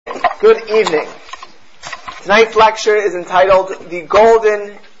Good evening. Tonight's lecture is entitled The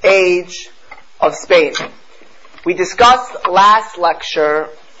Golden Age of Spain. We discussed last lecture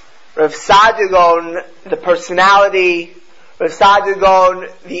Rav Saadia Gaon, the personality, Rav Saadia Gaon,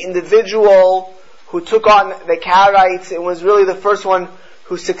 the individual who took on the Karaites and was really the first one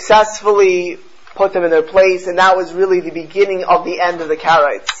who successfully put them in their place, and that was really the beginning of the end of the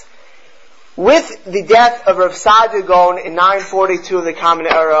Karaites. With the death of Rav Saadia Gaon in 942 of the Common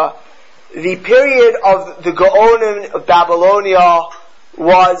Era, the period of the Gaonim of Babylonia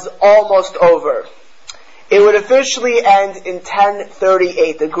was almost over. It would officially end in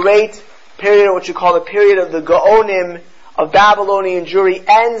 1038. The great period, what you call the period of the Gaonim of Babylonian Jewry,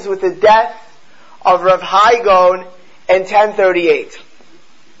 ends with the death of Rav Hai Gaon in 1038.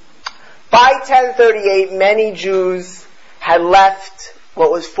 By 1038, many Jews had left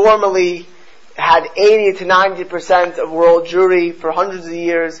what was formerly had 80 to 90% of world Jewry for hundreds of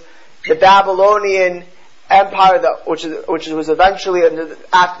years. The Babylonian Empire, which was eventually,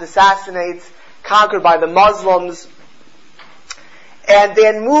 after the Sassanids, conquered by the Muslims, and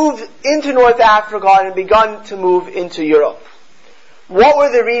then moved into North Africa and begun to move into Europe. What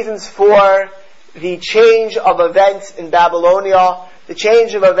were the reasons for the change of events in Babylonia? The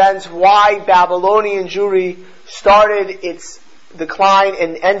change of events, why Babylonian Jewry started its decline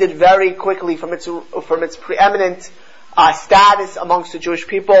and ended very quickly from its preeminent status amongst the Jewish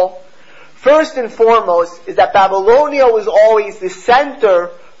people. First and foremost is that Babylonia was always the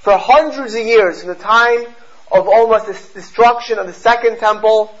center for hundreds of years, from the time of almost the destruction of the Second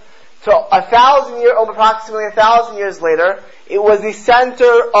Temple to approximately 1,000 years later. It was the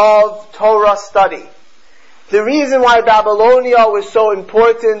center of Torah study. The reason why Babylonia was so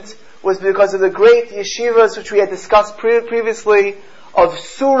important was because of the great yeshivas which we had discussed previously, of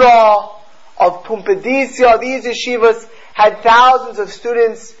Surah, of Pumbedisa. These yeshivas had thousands of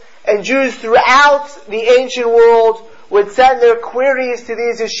students, and Jews throughout the ancient world would send their queries to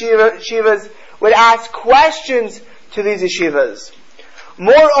these yeshivas, would ask questions to these yeshivas.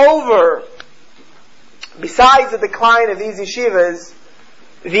 Moreover, besides the decline of these yeshivas,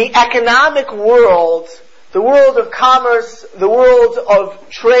 the economic world, the world of commerce, the world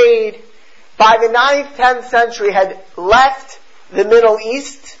of trade, by the 9th, 10th century had left the Middle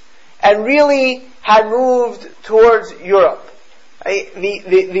East and really had moved towards Europe.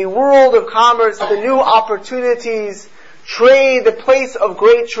 The world of commerce, the new opportunities, trade, the place of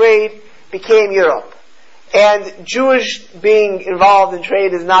great trade became Europe. And Jewish being involved in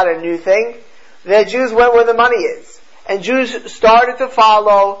trade is not a new thing. The Jews went where the money is. And Jews started to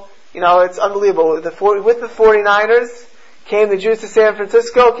follow, it's unbelievable. With the 49ers came the Jews to San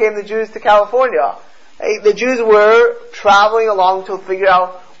Francisco, came the Jews to California. The Jews were traveling along to figure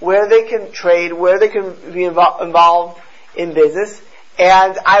out where they can trade, where they can be involved in business.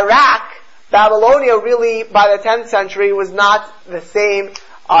 And Iraq, Babylonia really, by the 10th century, was not the same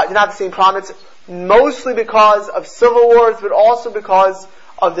prominence, mostly because of civil wars, but also because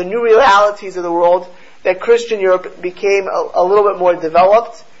of the new realities of the world, that Christian Europe became a little bit more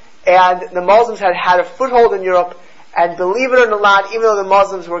developed, and the Muslims had a foothold in Europe, and believe it or not, even though the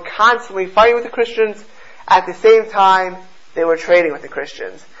Muslims were constantly fighting with the Christians, at the same time, they were trading with the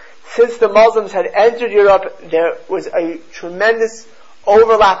Christians. Since the Muslims had entered Europe, there was a tremendous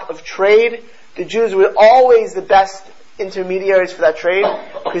overlap of trade. The Jews were always the best intermediaries for that trade,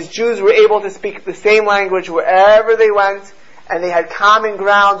 because Jews were able to speak the same language wherever they went, and they had common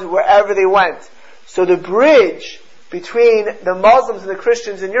ground wherever they went. So the bridge between the Muslims and the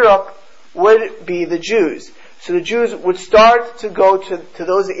Christians in Europe would be the Jews. So the Jews would start to go to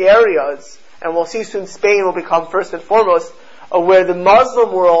those areas, and we'll see soon Spain will become first and foremost, where the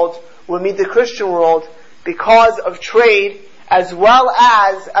Muslim world will meet the Christian world because of trade, as well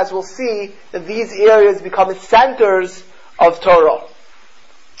as we'll see, that these areas become centers of Torah.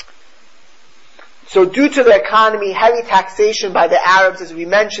 So due to the economy, heavy taxation by the Arabs, as we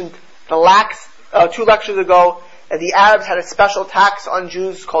mentioned 2 lectures ago, the Arabs had a special tax on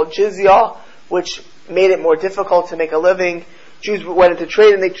Jews called jizya, which made it more difficult to make a living. Jews went into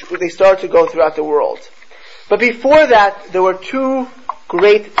trade and they started to go throughout the world. But before that, there were 2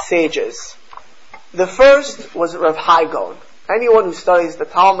 great sages. The first was Rav Hai Gaon. Anyone who studies the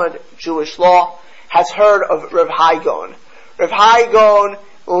Talmud, Jewish law, has heard of Rav Hai Gaon. Rav Hai Gaon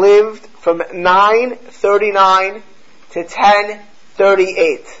lived from 939 to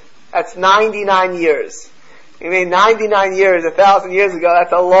 1038. That's 99 years. You mean 99 years, 1,000 years ago,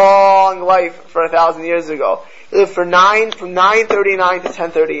 that's a long life for 1,000 years ago. He lived from 939 to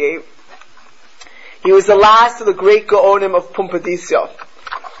 1038. He was the last of the great Gaonim of Pumbedisa.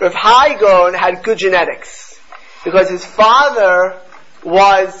 Rav Hai Gaon had good genetics, because his father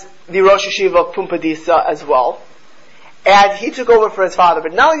was the Rosh Yeshiva of Pumbedisa as well. And he took over for his father.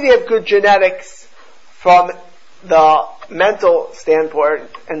 But not only did he have good genetics from the mental standpoint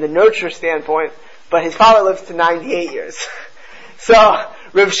and the nurture standpoint, but his father lived to 98 years. So,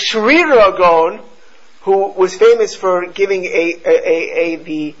 Rav Shri Gaon, who was famous for giving a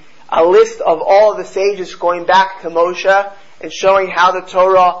list of all of the sages going back to Moshe and showing how the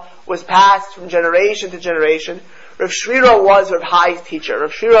Torah was passed from generation to generation, Rav Shri was Rav Hai's teacher.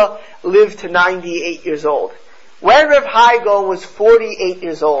 Rav Shri lived to 98 years old. When Rav Hai Gaon was 48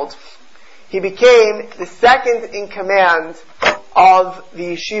 years old, he became the second in command of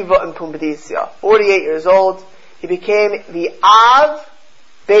the yeshiva in Pumbedisa. 48 years old, he became the Av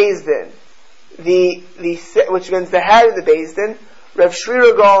Beis Din, which means the head of the Beis Din. Rav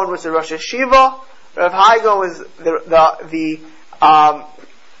Shri Gaon was the Rosh Yeshiva. Rav Hai Gaon was the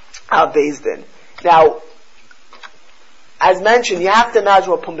Beis Din. Now, as mentioned, you have to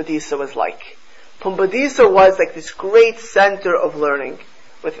imagine what Pumbedisa was like. Pumbedisa was like this great center of learning,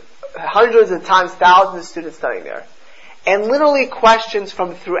 with hundreds of times thousands of students studying there. And literally questions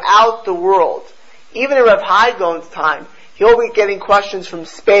from throughout the world. Even in Rav Hai Gaon's time, he'll be getting questions from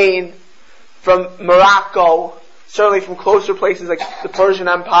Spain, from Morocco, certainly from closer places like the Persian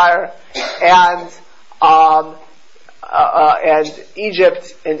Empire, and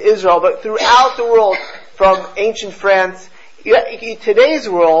Egypt and Israel, but throughout the world, from ancient France. Today's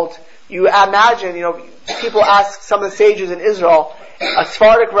world, you imagine, people ask some of the sages in Israel, a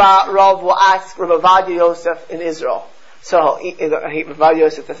Sephardic Rav will ask Rav Ovadia Yosef in Israel. So, Rav Ovadia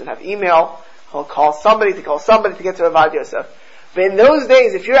Yosef doesn't have email, he'll call somebody to get to Rav Ovadia Yosef. But in those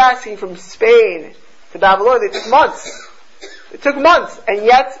days, if you're asking from Spain to Babylon, it took months. And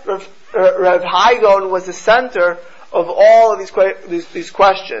yet, Rav Hai Gaon was the center of all of these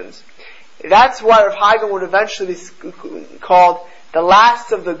questions. That's why Rav Hai Gaon would eventually be called the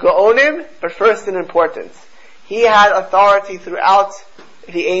last of the Gaonim, but first in importance. He had authority throughout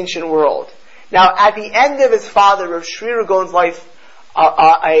the ancient world. Now, at the end of his father, Rav Shri Gaon's life,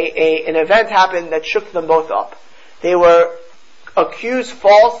 an event happened that shook them both up. They were accused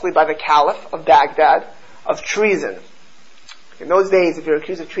falsely by the Caliph of Baghdad of treason. In those days, if you're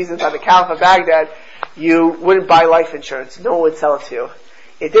accused of treason by the Caliph of Baghdad, you wouldn't buy life insurance. No one would sell it to you.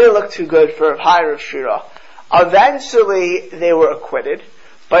 It didn't look too good for Rav Hai Rav Shira. Eventually, they were acquitted.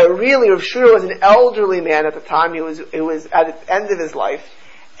 But really, Rav Shira was an elderly man at the time. It was at the end of his life.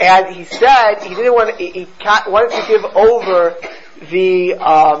 And he said he wanted to give over the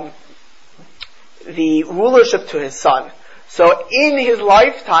rulership to his son. So in his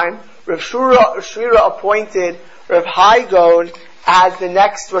lifetime, Rav Shira appointed Rav Hai Gaon as the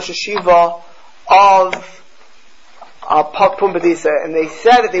next Rosh Yeshiva of Pumbedisa. And they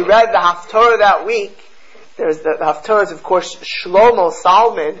said that they read the Haftorah that week. There's the Haftorah is, of course, Shlomo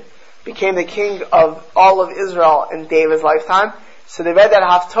Salman became the king of all of Israel in David's lifetime. So they read that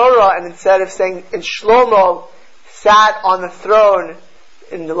Haftorah, and instead of saying, and Shlomo sat on the throne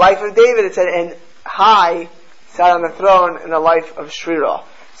in the life of David, it said, and Hai sat on the throne in the life of Shrira.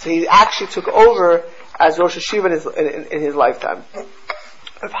 So he actually took over as Rosh Yeshiva in his lifetime.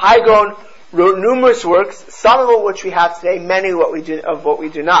 Rav Hai Gaon wrote numerous works, some of which we have today, many of what we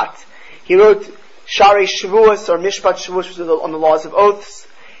do not. He wrote Shari Shavuos or Mishpat Shavuos, which is on the laws of oaths.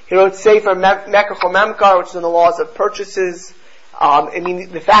 He wrote Sefer Mekach Memkar, which is on the laws of purchases.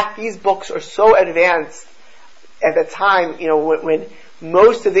 The fact these books are so advanced at the time, when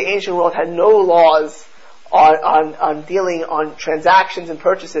most of the ancient world had no laws on dealing on transactions and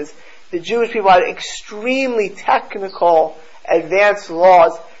purchases, the Jewish people had extremely technical, advanced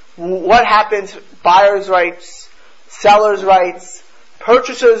laws. What happens? Buyers' rights, sellers' rights,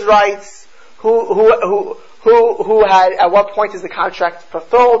 purchasers' rights. Who had, at what point is the contract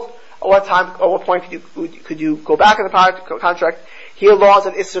fulfilled? At what point could you go back in the contract? He had laws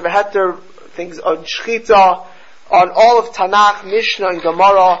on Isser V'Heter, things on Shchita, on all of Tanakh, Mishnah, and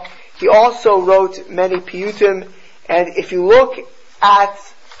Gemara. He also wrote many piyutim, and if you look at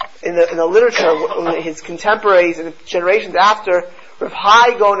in the literature, his contemporaries and the generations after, Rav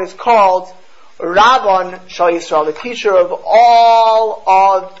Hai Gaon is called Rabban Shal Yisrael, the teacher of all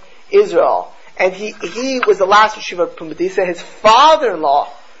of Israel. And he was the last yeshiva of Pumbedisa. His father-in-law,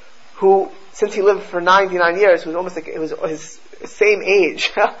 who, since he lived for 99 years, was almost like, it was his same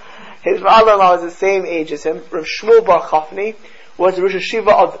age. His father-in-law was the same age as him. Rav Shmuel Bar Chafni was the Rosh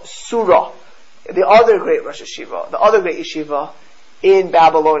Yeshiva of Surah, the other great Rosh Yeshiva, the other great yeshiva in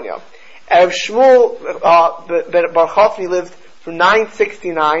Babylonia. And Rav Shmuel Bar Chafni lived from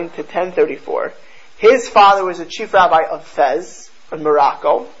 969 to 1034. His father was the chief rabbi of Fez, in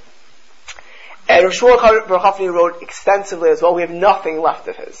Morocco. And Rav Shmuel Bar Chafni wrote extensively as well. We have nothing left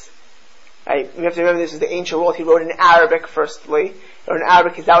of his. Right? We have to remember this is the ancient world. He wrote in Arabic firstly. He wrote in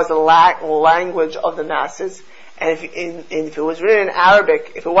Arabic because that was the language of the masses. And if it was written in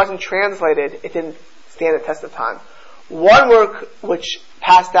Arabic, if it wasn't translated, it didn't stand the test of time. One work which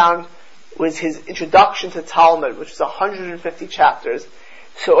passed down was his introduction to Talmud, which was 150 chapters.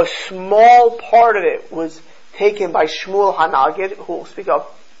 So a small part of it was taken by Shmuel Hanagid, who we'll speak of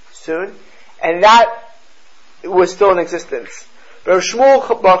soon, and that was still in existence. But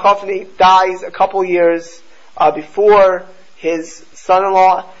Shmuel Bar Chafni dies a couple years before his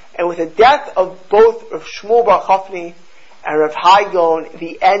son-in-law, and with the death of both Rav Shmuel Bar Chafni and Rav Hai Gaon,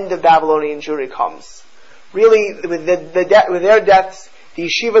 the end of Babylonian Jewry comes. Really, with their deaths, the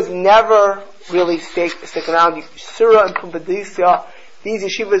yeshivas never really stick around. Surah and Pumbedisa, these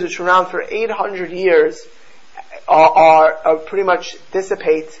yeshivas which were around for 800 years, are pretty much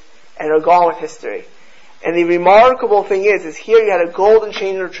dissipate and are gone with history. And the remarkable thing is here you had a golden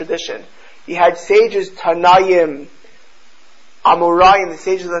chain of tradition. You had sages, Tanayim, Amoraim, the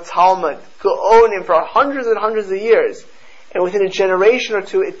sages of the Talmud, Gaonim for hundreds and hundreds of years. And within a generation or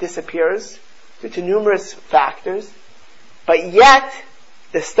two it disappears due to numerous factors. But yet,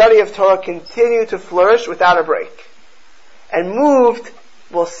 the study of Torah continued to flourish without a break. And moved,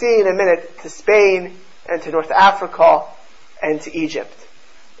 we'll see in a minute, to Spain and to North Africa and to Egypt.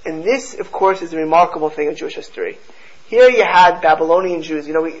 And this, of course, is a remarkable thing in Jewish history. Here you had Babylonian Jews.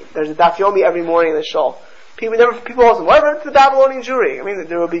 There's a daf yomi every morning in the shul. People ask them, what about the Babylonian Jewry? I mean,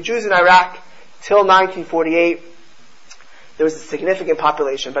 there will be Jews in Iraq till 1948. There was a significant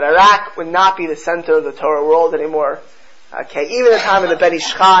population, but Iraq would not be the center of the Torah world anymore. Okay, even at the time of the Ben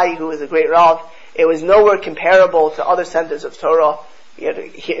Ish Chai, who was a great Rav, it was nowhere comparable to other centers of Torah. You had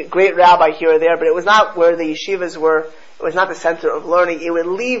a great rabbi here or there, but it was not where the yeshivas were. It was not the center of learning. It would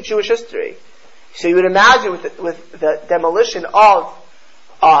leave Jewish history. So you would imagine with the demolition of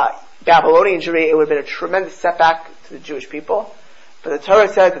Babylonian Jewry, it would have been a tremendous setback to the Jewish people. But the Torah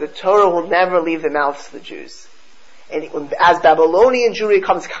said that the Torah will never leave the mouths of the Jews. And as Babylonian Jewry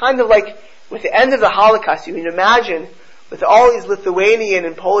comes, kind of like with the end of the Holocaust, you can imagine with all these Lithuanian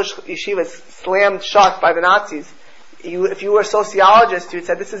and Polish yeshivas slammed shut by the Nazis, if you were a sociologist, you would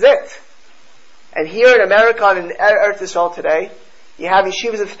say, this is it. And here in America and in Eretz Yisrael today, you have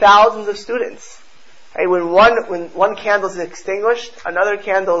yeshivas of thousands of students. Right? When one candle is extinguished, another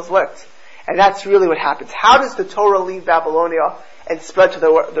candle is lit. And that's really what happens. How does the Torah leave Babylonia and spread to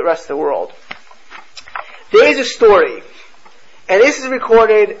the rest of the world? There is a story, and this is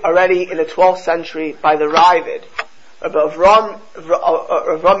recorded already in the 12th century by the Ravid, of Avram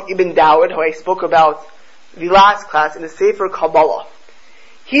Ibn Dawud, who I spoke about the last class in the Sefer Kabbalah.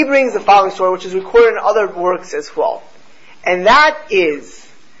 He brings the following story, which is recorded in other works as well. And that is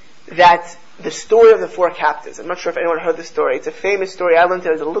that the story of the four captives. I'm not sure if anyone heard the story. It's a famous story. I learned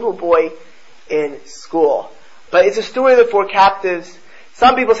it as a little boy in school. But it's a story of the four captives.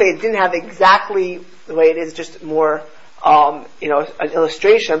 Some people say it didn't have exactly the way it is, just more, an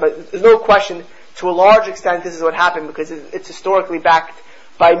illustration. But there's no question, to a large extent, this is what happened because it's historically backed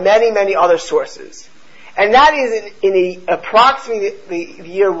by many, many other sources. And that is in approximately the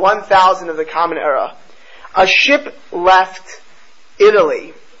year 1000 of the Common Era. A ship left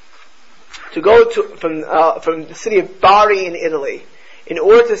Italy to go from the city of Bari in Italy in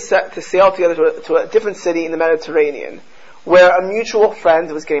order to sail together to a different city in the Mediterranean, where a mutual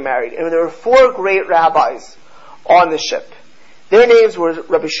friend was getting married. And there were four great rabbis on the ship. Their names were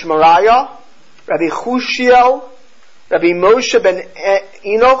Rabbi Shemariah, Rabbi Chushiel, Rabbi Moshe ben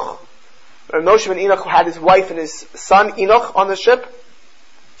Enoch. Rabbi Moshe ben Enoch had his wife and his son Enoch on the ship.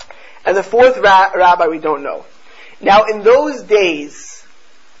 And the fourth rabbi we don't know. Now in those days,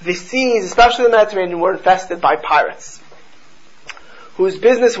 the seas, especially the Mediterranean, were infested by pirates, whose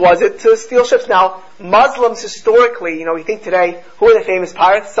business was it to steal ships. Now, Muslims historically, we think today, who are the famous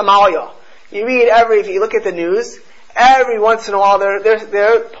pirates? Somalia. If you look at the news, every once in a while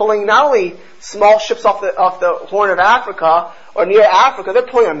they're pulling not only small ships off the Horn of Africa or near Africa, they're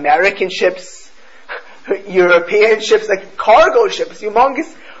pulling American ships, European ships, like cargo ships,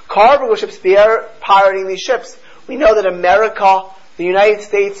 humongous cargo ships. They're pirating these ships. We know that America, the United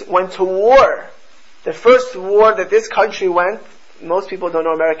States, went to war. The first war that this country went, most people don't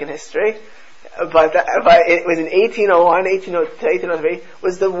know American history, but it was in 1801, 1803,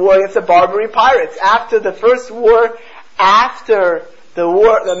 was the war against the Barbary pirates. After the first war, after the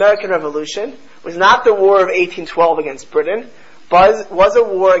American Revolution, was not the war of 1812 against Britain, but was a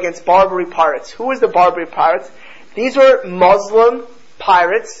war against Barbary pirates. Who was the Barbary pirates? These were Muslim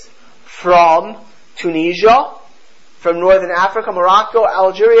pirates from Tunisia, from Northern Africa, Morocco,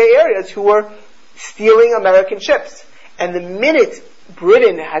 Algeria areas, who were stealing American ships. And the minute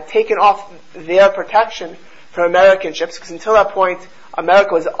Britain had taken off their protection from American ships, because until that point,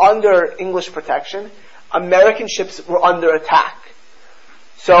 America was under English protection. American ships were under attack.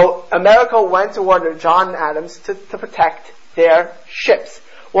 So America went to war under John Adams to protect their ships.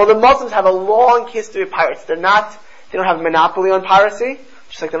 Well, the Muslims have a long history of pirates. They don't have a monopoly on piracy,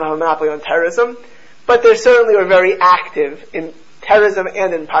 just like they don't have a monopoly on terrorism, but they certainly were very active in terrorism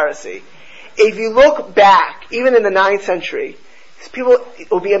and in piracy. If you look back, even in the 9th century, people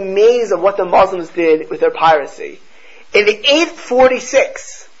will be amazed at what the Muslims did with their piracy. In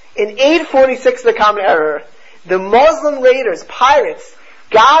 846 of the Common Era, the Muslim raiders, pirates,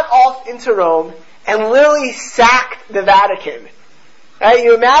 got off into Rome and literally sacked the Vatican. Right?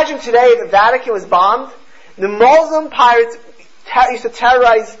 You imagine today if the Vatican was bombed, the Muslim pirates used to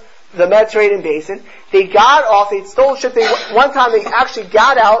terrorize the Mediterranean basin. They got off, they stole ships. One time they actually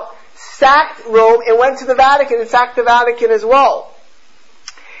got out, sacked Rome, and went to the Vatican and sacked the Vatican as well.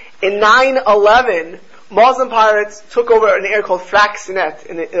 In 911, Muslim pirates took over an area called Fraxinet,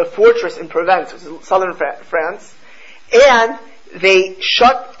 in a fortress in Provence, which is southern France, and they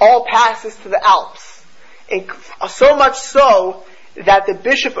shut all passes to the Alps. And so much so that the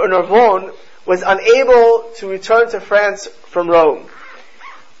Bishop of Narbonne was unable to return to France from Rome.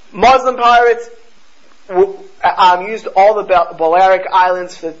 Muslim pirates used all the Balearic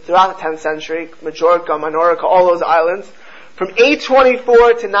Islands throughout the 10th century, Majorca, Minorca, all those islands. From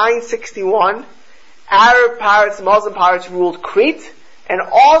 824 to 961, Arab pirates, Muslim pirates ruled Crete, and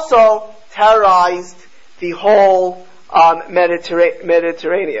also terrorized the whole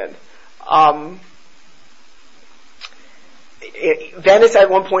Mediterranean. Venice at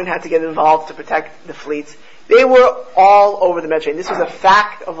one point had to get involved to protect the fleets. They were all over the Mediterranean. This was a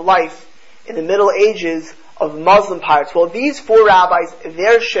fact of life in the Middle Ages of Muslim pirates. Well, these 4 rabbis,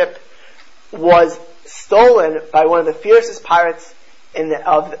 their ship was stolen by one of the fiercest pirates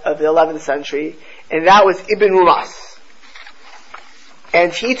of the 11th century, and that was Ibn Rumas.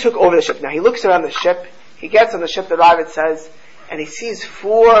 And he took over the ship. Now he looks around the ship, he gets on the ship, the Ravid says, and he sees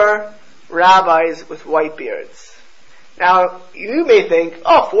 4 rabbis with white beards. Now, you may think,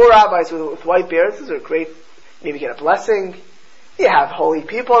 4 rabbis with white beards, those are great, maybe get a blessing. You have holy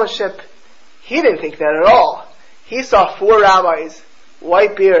people on the ship. He didn't think that at all. He saw 4 rabbis,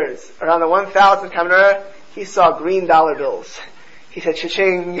 white beards, around the 1,000 Common Era. He saw green dollar bills. He said,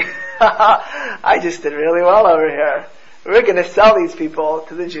 cha-ching, I just did really well over here. We're going to sell these people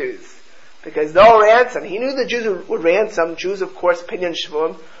to the Jews, because they'll ransom. He knew the Jews would ransom. Jews, of course, Pinyan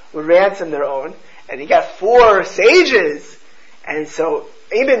Shvuim, would ransom their own. And he got 4 sages. And so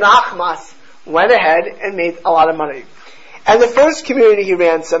Ibn Akhmas went ahead and made a lot of money. And the first community he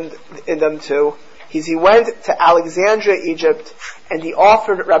ransomed them to, he went to Alexandria, Egypt, and he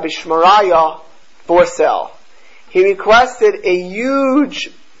offered Rabbi Shmariah for sale. He requested a huge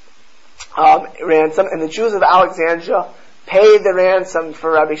ransom, and the Jews of Alexandria paid the ransom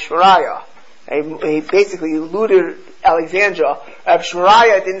for Rabbi Shmariah. He basically looted Alexandria. Rabbi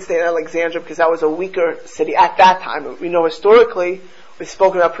Shmariah didn't stay in Alexandria because that was a weaker city at that time. We know historically, we've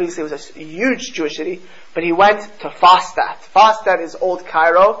spoken about previously, it was a huge Jewish city, but he went to Fostat. Fostat is old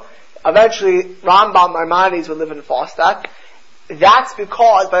Cairo. Eventually, Rambam Maimonides would live in Fostat. That's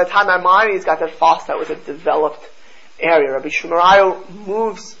because by the time Maimonides got there, Fostat was a developed area. Rabbi Shmariah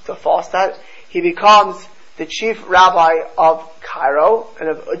moves to Fostat. He becomes the chief rabbi of Cairo and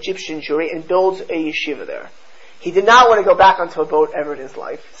of Egyptian Jewry, and builds a yeshiva there. He did not want to go back onto a boat ever in his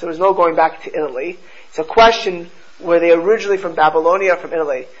life, so there was no going back to Italy. It's a question, were they originally from Babylonia or from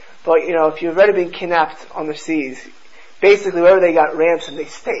Italy? But, if you've already been kidnapped on the seas, basically wherever they got ransomed, they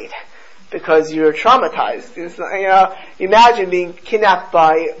stayed, because you're traumatized. Imagine being kidnapped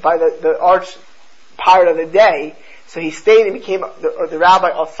by the arch pirate of the day. So he stayed and became the rabbi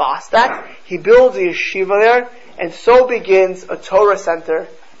of Fostat. He builds a yeshiva there, and so begins a Torah center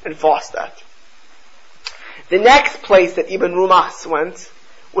in Fostat. The next place that Ibn Rumas went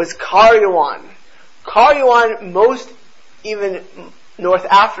was Kairouan. Kairouan, most even North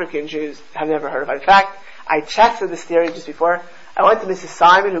African Jews have never heard of it. In fact, I tested this theory just before. I went to Mrs.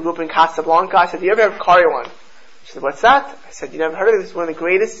 Simon, who grew up in Casablanca. I said, "Do you ever heard of Kairouan?" She said, "What's that?" I said, "You never heard of it? It's one of the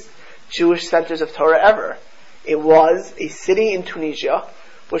greatest Jewish centers of Torah ever." It was a city in Tunisia,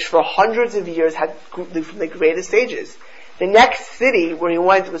 which for hundreds of years had lived from the greatest ages. The next city where he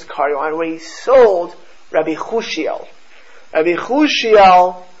went was Kairouan, where he sold Rabbi Chushiel. Rabbi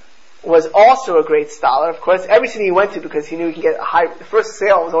Chushiel was also a great scholar. Of course, every city he went to, because he knew he could get the first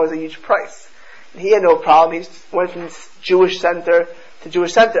sale was always a huge price. And he had no problem. He just went from Jewish center to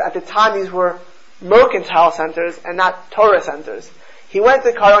Jewish center. At the time, these were mercantile centers and not Torah centers. He went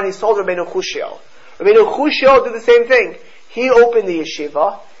to Kairouan, he sold Rabbeinu Chushiel. Rabbeinu Chushiel did the same thing. he opened the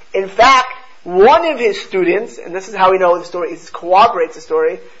yeshiva. In fact, one of his students, and this is how we know the story, it corroborates the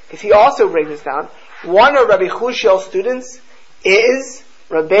story, because he also brings this down, one of Rabbi Chushiel's students is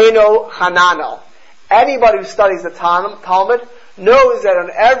Rabbeinu Hananel. Anybody who studies the Talmud knows that on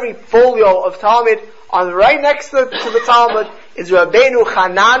every folio of Talmud, on right next to the Talmud, is Rabbeinu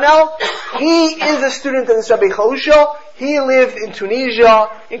Hananel. He is a student of this Rabbi Chushiel. He lived in Tunisia,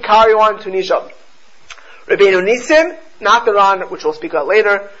 in Kairouan, Tunisia. Rabbeinu Nissim, not the Ran, which we'll speak about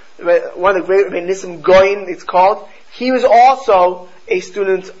later, one of the great Rabbeinu Nissim Goyin, it's called, he was also a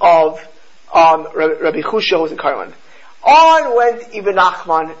student of Rabbi Chushiel, who was in Kairouan. On went Ibn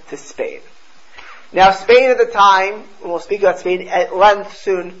Nachman to Spain. Now Spain at the time, and we'll speak about Spain at length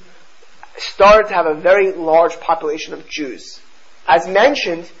soon, started to have a very large population of Jews. As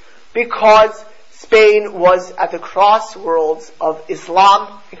mentioned, because Spain was at the crossroads of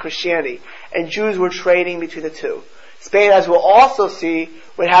Islam and Christianity, and Jews were trading between the two. Spain, as we'll also see,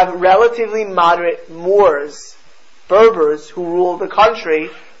 would have relatively moderate Moors, Berbers, who ruled the country,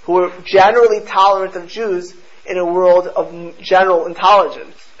 who were generally tolerant of Jews in a world of general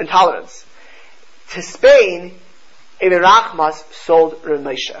intolerance. To Spain, Ibn Achmas sold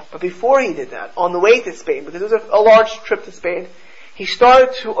Ramesha. But before he did that, on the way to Spain, because it was a large trip to Spain, he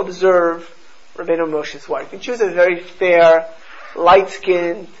started to observe Rabbeinu Moshe's wife. And she was a very fair,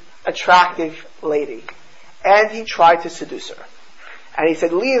 light-skinned, attractive lady. And he tried to seduce her. And he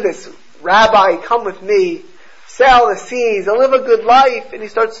said, leave this, Rabbi, come with me, sail the seas, and live a good life. And he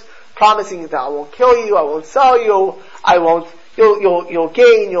starts promising that I won't kill you, I won't sell you, you'll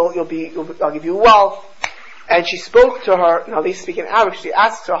gain, I'll give you wealth. And she spoke to her, now they speak in Arabic, she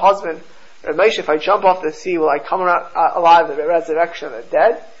asks her husband, Ramesh, if I jump off the sea, will I come out alive at the resurrection of the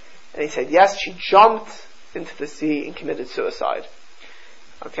dead? And he said, yes. She jumped into the sea and committed suicide.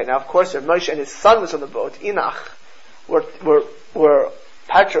 Okay, now of course Ramesh and his son was on the boat, Enoch, were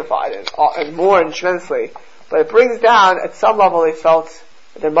petrified and mourned tremendously. But it brings down, at some level they felt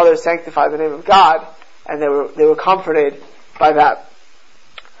that their mother sanctified the name of God, and they were comforted by that.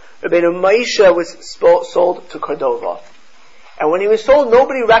 Rabbeinu Moshe was sold to Cordova. And when he was sold,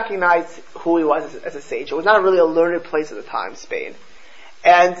 nobody recognized who he was as a sage. It was not really a learned place at the time, Spain.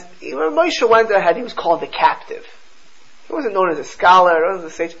 And when Moshe went ahead, he was called the captive. He wasn't known as a scholar, or as a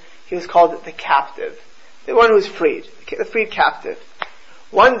sage. He was called the captive. The one who was freed. The freed captive.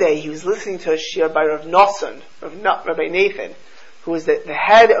 One day, he was listening to a shir by Rav Nosson, Rabbi Nathan, who was the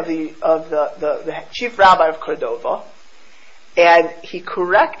head of the chief rabbi of Cordova. And he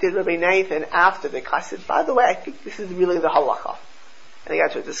corrected Rabbi Nathan after the class. He said, by the way, I think this is really the halacha. And they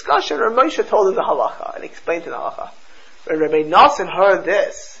got to a discussion, and Moshe told him the halacha, and explained to the halacha. When Rabbi Nosson heard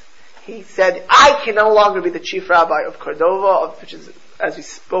this, he said, I can no longer be the chief rabbi of Cordova, which is, as we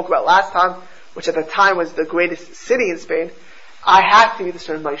spoke about last time, which at the time was the greatest city in Spain. I have to be the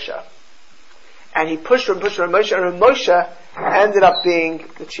son of Moshe. And he pushed Rav Moshe, and Rav Moshe ended up being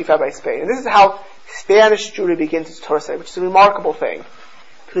the chief rabbi of Spain. And this is how Spanish Jewry begins its Torah study, which is a remarkable thing.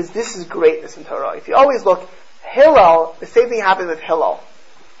 Because this is greatness in Torah. If you always look, Hillel, the same thing happened with Hillel.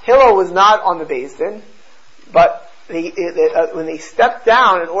 Hillel was not on the Beis Din, but when they stepped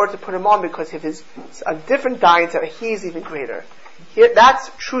down in order to put him on because of a different diet, he's even greater. That's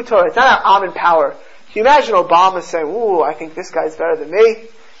true Torah. It's not I'm in power. Can you imagine Obama saying, ooh, I think this guy's better than me?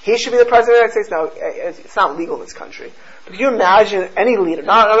 He should be the president of the United States? No, it's not legal in this country. But can you imagine any leader,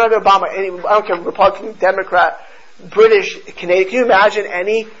 not Obama, I don't care, Republican, Democrat, British, Canadian, can you imagine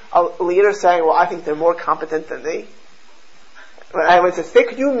any leader saying, well, I think they're more competent than me? I would say,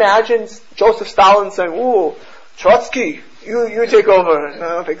 could you imagine Joseph Stalin saying, ooh, Trotsky, you take over? No, I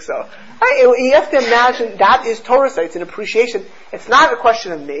don't think so. You have to imagine that is Torah study. It's an appreciation. It's not a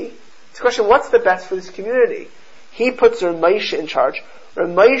question of me. It's a question of what's the best for this community. He puts Rav Moshe in charge. Rav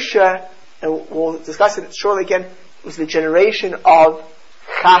Moshe, and we'll discuss it shortly again, was the generation of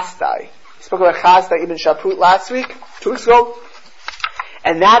Chasdai. We spoke about Chasdai Ibn Shaprut last week, 2 weeks ago.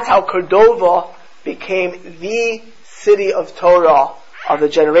 And that's how Cordova became the city of Torah of the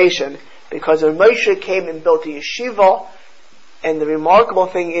generation. Because Rav Moshe came and built a yeshiva, and the remarkable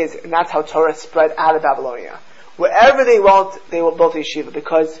thing is, and that's how Torah spread out of Babylonia. Wherever they went, they built a yeshiva,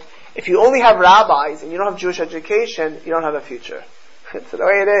 because if you only have rabbis and you don't have Jewish education, you don't have a future. So the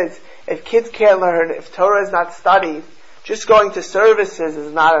way it is, if kids can't learn, if Torah is not studied, just going to services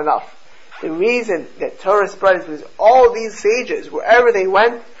is not enough. The reason that Torah spread is because all these sages, wherever they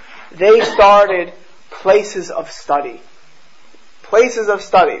went, they started places of study. Places of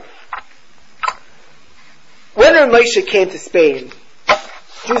study. When Rav Moshe came to Spain,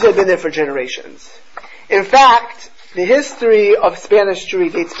 Jews had been there for generations. In fact, the history of Spanish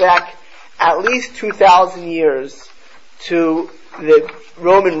Jewry dates back at least 2,000 years to the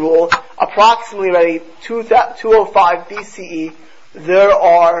Roman rule, approximately already 205 BCE, there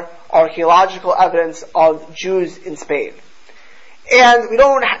are archaeological evidence of Jews in Spain. And we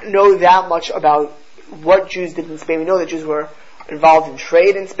don't know that much about what Jews did in Spain. We know that Jews were involved in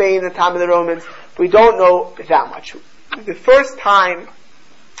trade in Spain at the time of the Romans, but we don't know that much. The first time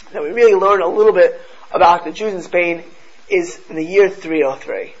that we really learn a little bit about the Jews in Spain is in the year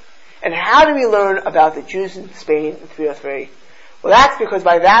 303. And how do we learn about the Jews in Spain in 303? Well, that's because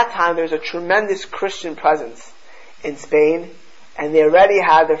by that time there's a tremendous Christian presence in Spain, and they already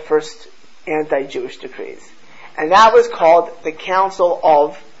had their first anti-Jewish decrees. And that was called the Council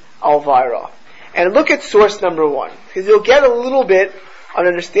of Elvira. And look at source number 1, because you'll get a little bit of an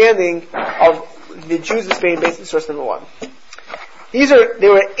understanding of the Jews in Spain based on source number 1.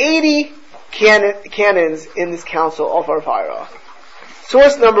 There were 80 canons in this Council of Elvira.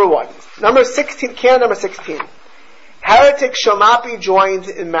 Source number 1, canon number 16. Heretics shall not be joined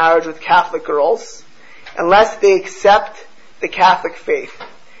in marriage with Catholic girls unless they accept the Catholic faith.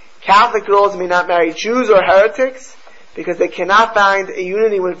 Catholic girls may not marry Jews or heretics because they cannot find a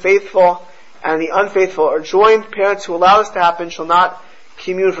unity when faithful and the unfaithful are joined. Parents who allow this to happen shall not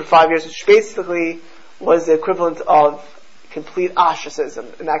commune for 5 years, which basically was the equivalent of complete ostracism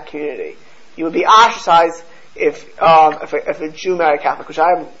in that community. You would be ostracized if a Jew married a Catholic, which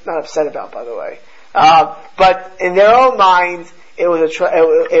I'm not upset about, by the way. But in their own minds, it was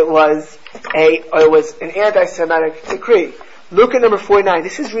an anti-Semitic decree. Luke at number 49.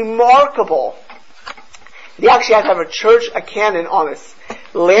 This is remarkable. They actually have to have a canon on this.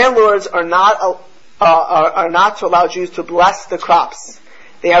 Landlords are not to allow Jews to bless the crops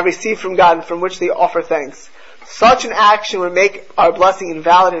they have received from God and from which they offer thanks. Such an action would make our blessing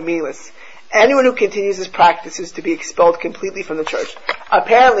invalid and meaningless. Anyone who continues this practice is to be expelled completely from the church.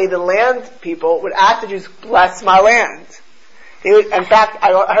 Apparently, the land people would ask the Jews, bless my land. In fact,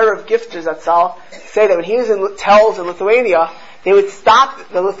 I heard of gifters at Sal say that when he was in Telz in Lithuania,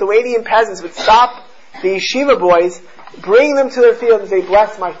 the Lithuanian peasants would stop the yeshiva boys, bring them to their fields and say,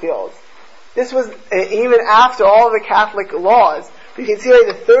 bless my fields. This was even after all the Catholic laws. But you can see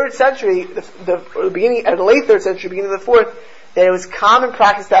like the 3rd century, the late 3rd century, beginning of the 4th, that it was common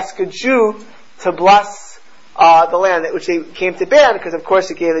practice to ask a Jew to bless the land, which they came to ban because, of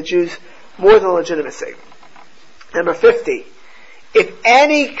course, it gave the Jews more than legitimacy. Number 50. If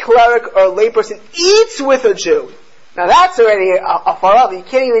any cleric or layperson eats with a Jew, now that's already a far off. You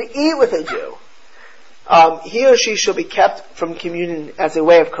can't even eat with a Jew. He or she shall be kept from communion as a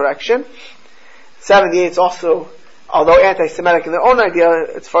way of correction. 78 is also, although anti-Semitic in their own idea,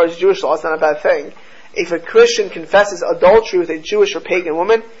 as far as Jewish law, it's not a bad thing. If a Christian confesses adultery with a Jewish or pagan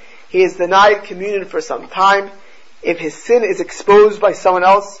woman, he is denied communion for some time. If his sin is exposed by someone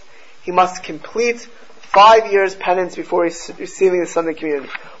else, he must complete 5 years penance before receiving the Sunday communion.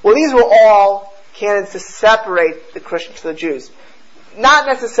 Well, these were all canons to separate the Christians from the Jews. Not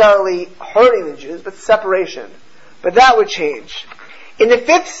necessarily hurting the Jews, but separation. But that would change. In the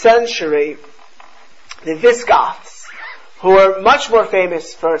 5th century, the Visigoths, who were much more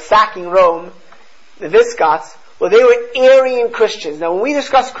famous for sacking Rome, the Visigoths, well, they were Arian Christians. Now, when we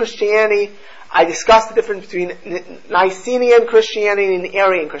discuss Christianity, I discussed the difference between Nicene Christianity and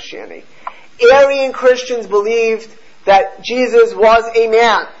Arian Christianity. Arian Christians believed that Jesus was a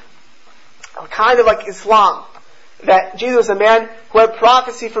man, kind of like Islam, that Jesus was a man who had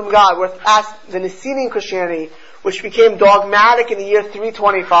prophecy from God, whereas the Nicene Christianity, which became dogmatic in the year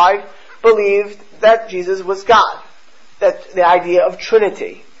 325, believed that Jesus was God, that the idea of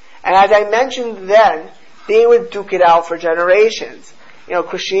Trinity. And as I mentioned then, they would duke it out for generations.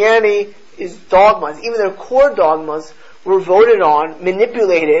 Christianity is dogmas. Even their core dogmas were voted on,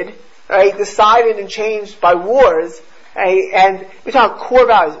 manipulated, right, decided and changed by wars. Right? And we talk about core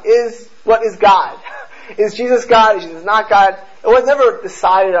values. What is God? Is Jesus God? Is Jesus not God? It was never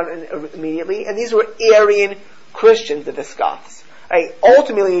decided on immediately. And these were Arian Christians, the Visigoths. Right?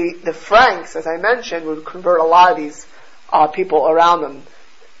 Ultimately, the Franks, as I mentioned, would convert a lot of these people around them.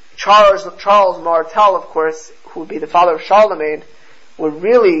 Charles Martel, of course, who would be the father of Charlemagne, would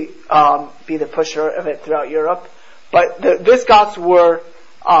really be the pusher of it throughout Europe. But the Visigoths were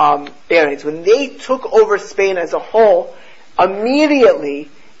Arians. When they took over Spain as a whole, immediately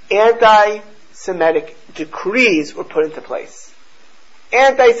anti-Semitic decrees were put into place.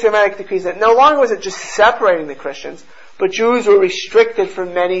 Anti-Semitic decrees that no longer was it just separating the Christians, but Jews were restricted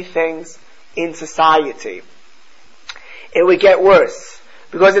from many things in society. It would get worse.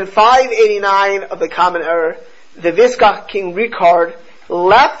 Because in 589 of the Common Era, the Visigoth king Ricard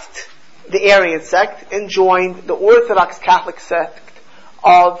left the Arian sect and joined the Orthodox Catholic sect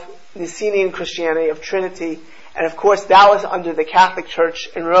of Nicene Christianity, of Trinity, And of course, that was under the Catholic Church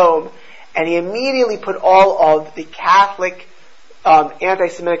in Rome. And he immediately put all of the Catholic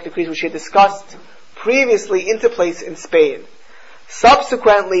anti-Semitic decrees, which he had discussed previously, into place in Spain.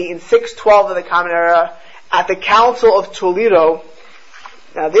 Subsequently, in 612 of the Common Era, at the Council of Toledo,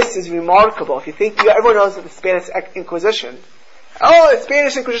 now this is remarkable. If you think, everyone knows of the Spanish Inquisition. Oh, the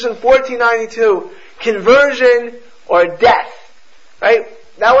Spanish Inquisition, 1492, conversion or death, right?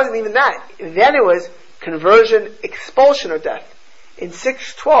 That wasn't even that. Then it was conversion, expulsion, or death. In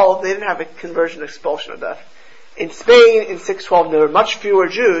 612, they didn't have a conversion, expulsion, or death. In Spain, in 612, there were much fewer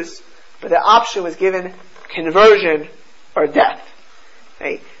Jews, but the option was given conversion or death.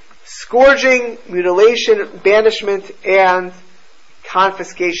 Okay? Scourging, mutilation, banishment, and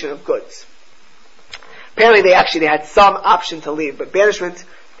confiscation of goods. Apparently they had some option to leave, but banishment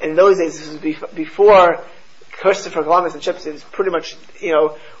in those days, this was before Christopher Columbus and ships, it was pretty much,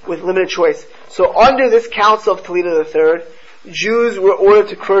 with limited choice. So under this Council of Toledo III, Jews were ordered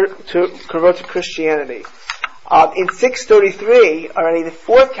to convert to Christianity. In 633, already the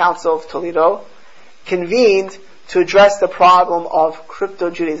Fourth Council of Toledo convened to address the problem of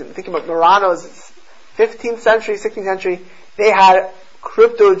crypto-Judaism. Think about Marano's 15th century, 16th century, they had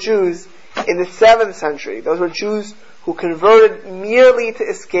crypto-Jews in the 7th century. Those were Jews who converted merely to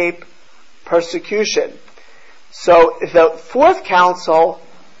escape persecution. So the Fourth Council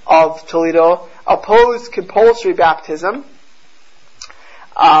of Toledo opposed compulsory baptism,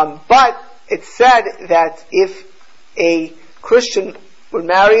 but it said that if a Christian would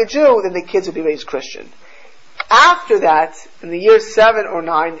marry a Jew, then the kids would be raised Christian. After that, in the year 7 or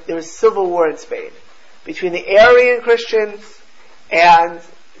 9, there was civil war in Spain between the Arian Christians and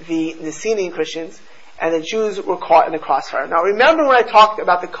the Nicene Christians, and the Jews were caught in the crossfire. Now remember when I talked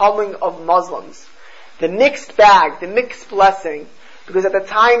about the coming of Muslims, the mixed bag, the mixed blessing, because at the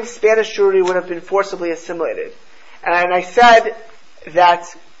time Spanish Jewry would have been forcibly assimilated. And I said that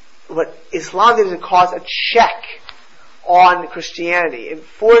what Islam did is cause a check on Christianity. It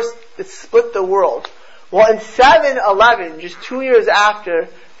forced to split the world. Well, in 711, just 2 years after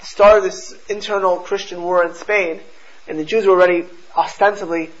the start of this internal Christian war in Spain, and the Jews were already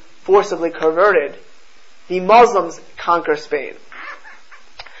ostensibly, forcibly converted, the Muslims conquer Spain.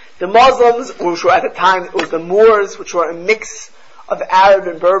 The Muslims, which were at the time, it was the Moors, which were a mix of Arab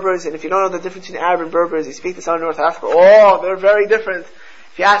and Berbers, and if you don't know the difference between Arab and Berbers, you speak to someone in North Africa, they're very different.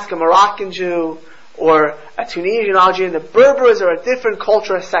 If you ask a Moroccan Jew, or a Tunisian Algerian, the Berbers are a different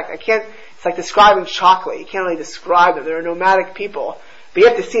culture, a sect. It's like describing chocolate. You can't really describe them. They're a nomadic people. But you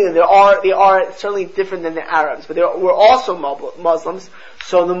have to see that they are certainly different than the Arabs. But they were also Muslims.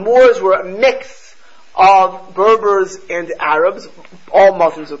 So the Moors were a mix of Berbers and Arabs, all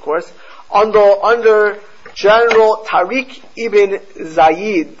Muslims of course, under General Tariq ibn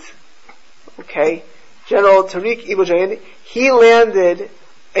Zayed. Okay? General Tariq ibn Zayed, he landed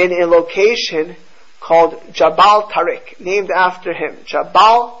in a location called Jabal Tariq, named after him.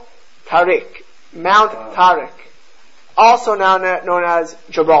 Jabal Tariq, Mount Tariq, also now known as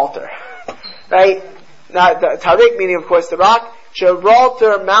Gibraltar. Right? Now, the Tariq meaning, of course, the rock.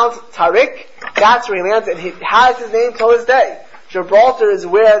 Gibraltar, Mount Tariq, that's where he lands, and he has his name till this day. Gibraltar is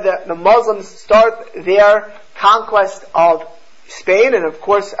where the Muslims start their conquest of Spain, and of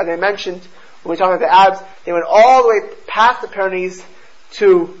course, as I mentioned, when we talk about the Arabs, they went all the way past the Pyrenees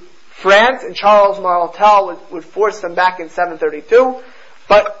to France, and Charles Martel would force them back in 732.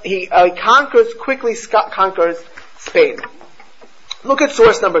 But he quickly conquers Spain. Look at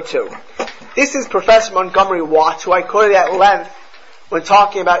source number 2. This is Professor Montgomery Watt, who I quoted at length when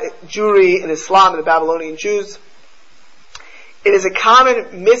talking about Jewry and Islam and the Babylonian Jews. It is a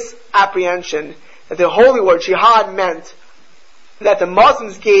common misapprehension that the holy word jihad meant that the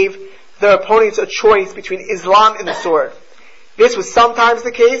Muslims gave their opponents a choice between Islam and the sword. This was sometimes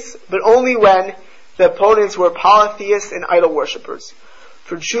the case, but only when the opponents were polytheists and idol worshippers.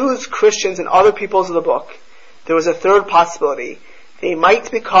 For Jews, Christians, and other peoples of the book, there was a third possibility. They might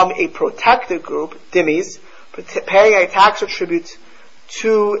become a protected group, dhimmis, paying a tax or tribute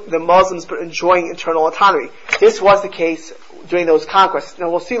to the Muslims but enjoying internal autonomy. This was the case during those conquests. Now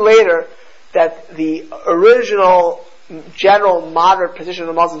we'll see later that the original general moderate position of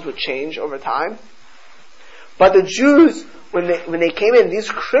the Muslims would change over time. But the Jews, when they came in, these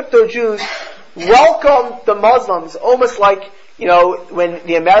crypto Jews welcomed the Muslims, almost like, when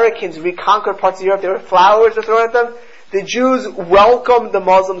the Americans reconquered parts of Europe, there were flowers to throw at them. The Jews welcomed the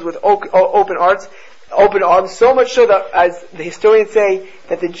Muslims with open arms, so much so that, as the historians say,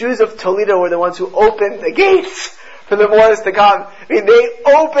 that the Jews of Toledo were the ones who opened the gates for the Moors to come. I mean, they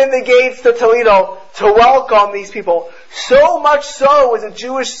opened the gates to Toledo to welcome these people. So much so was the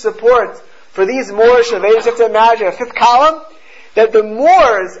Jewish support for these Moorish invaders. You have to imagine a fifth column, that the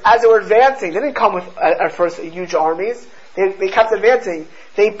Moors, as they were advancing, they didn't come with at first huge armies. They kept advancing.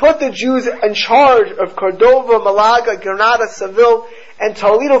 They put the Jews in charge of Cordova, Malaga, Granada, Seville, and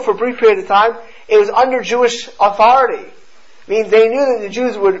Toledo for a brief period of time. It was under Jewish authority. It means they knew that the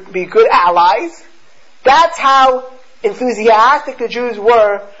Jews would be good allies. That's how enthusiastic the Jews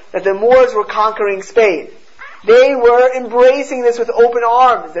were that the Moors were conquering Spain. They were embracing this with open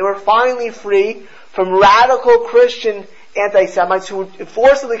arms. They were finally free from radical Christian anti-Semites who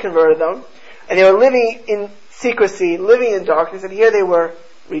forcibly converted them, and they were living in secrecy, living in darkness, and here they were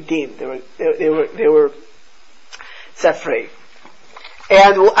redeemed. They were set free.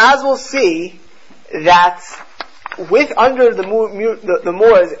 And as we'll see, that under the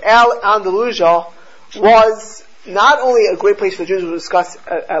Moors, Al-Andalusia was not only a great place for the Jews, we'll discuss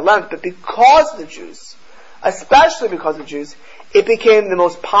at length, but because of the Jews, especially because of the Jews, it became the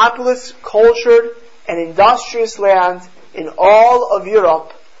most populous, cultured, and industrious land in all of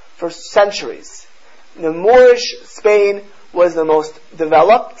Europe for centuries. The Moorish Spain was the most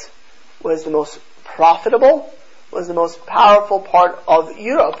developed, was the most profitable, was the most powerful part of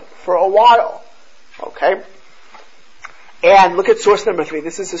Europe for a while. Okay? And look at source number 3.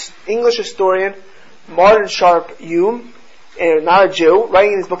 This is an English historian, Martin Sharp Hume, not a Jew,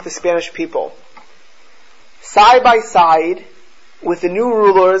 writing in his book, The Spanish People. Side by side with the new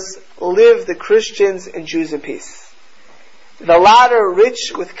rulers lived the Christians and Jews in peace. The latter,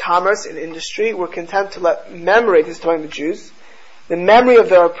 rich with commerce and industry, were content to let memory, this is telling the Jews, the memory of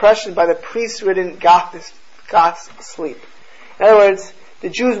their oppression by the priest-ridden Goths sleep. In other words, the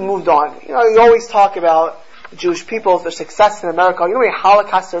Jews moved on. You always talk about the Jewish people, their success in America. You know, we're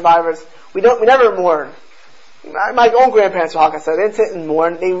Holocaust survivors. We never mourn. My own grandparents were Holocaust survivors. They didn't sit and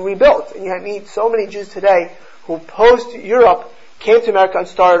mourn. They rebuilt. And you meet so many Jews today who post-Europe came to America and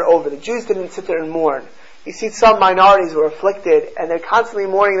started over. The Jews didn't sit there and mourn. You see some minorities were afflicted and they're constantly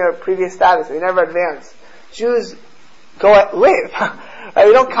mourning their previous status. They never advance. Jews live.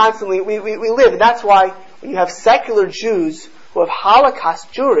 We don't constantly, we live. And that's why when you have secular Jews who have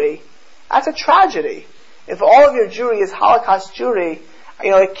Holocaust Jewry, that's a tragedy. If all of your Jewry is Holocaust Jewry,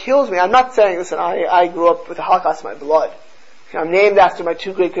 it kills me. I'm not saying, listen, I grew up with the Holocaust in my blood. I'm named after my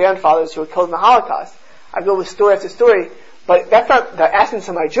 2 great-grandfathers who were killed in the Holocaust. I go with story after story, but that's not the essence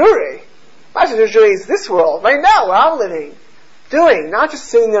of my Jewry. My essence of Jewry is this world, right now, where I'm living. Doing, not just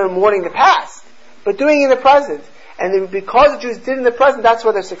sitting there and mourning the past, but doing in the present. And because the Jews did in the present, that's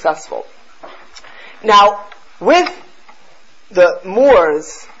where they're successful. Now, with the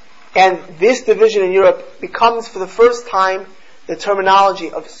Moors, and this division in Europe becomes for the first time the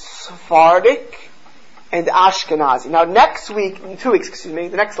terminology of Sephardic and Ashkenazi. Now in 2 weeks, the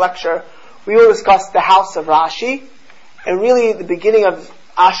next lecture, we will discuss the house of Rashi, and really the beginning of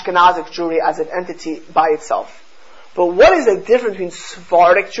Ashkenazic Jewry as an entity by itself. But what is the difference between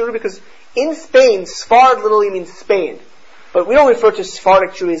Sephardic Jewry? Because in Spain, Sfard literally means Spain. But we don't refer to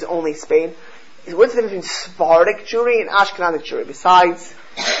Sephardic Jewry as only Spain. What's the difference between Sephardic Jewry and Ashkenazic Jewry, besides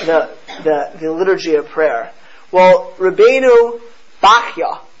the liturgy of prayer? Well, Rabbeinu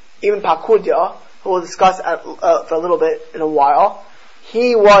Bachya, even Pakudia, who we'll discuss for a little bit in a while,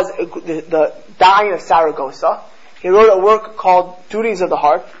 he was the Dayan of Saragossa. He wrote a work called Duties of the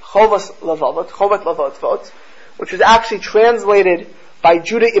Heart, Chovat Lavavot, which was actually translated by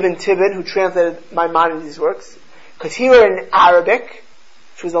Judah ibn Tibbon, who translated Maimonides' works, because he wrote in Arabic,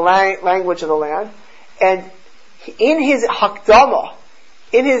 which was the language of the land, and in his Hakdama,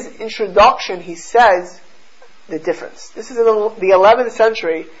 in his introduction, he says the difference. This is in the 11th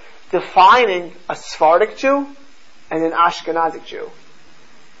century, defining a Sephardic Jew and an Ashkenazic Jew.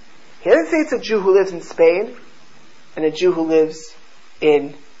 He doesn't say it's a Jew who lives in Spain and a Jew who lives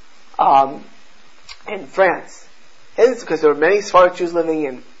in France. It's because there were many Sephardic Jews living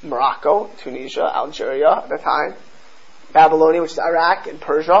in Morocco, Tunisia, Algeria at the time, Babylonia, which is Iraq, and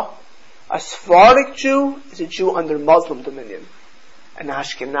Persia. A Sephardic Jew is a Jew under Muslim dominion. An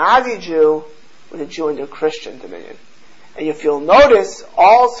Ashkenazi Jew is a Jew under Christian dominion. And if you'll notice,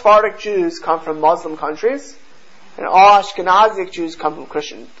 all Sephardic Jews come from Muslim countries, and all Ashkenazic Jews come from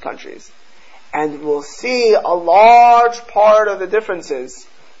Christian countries. And we'll see a large part of the differences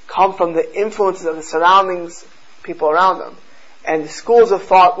come from the influences of the surroundings, people around them, and the schools of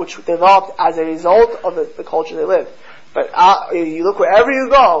thought which developed as a result of the culture they lived. But you look wherever you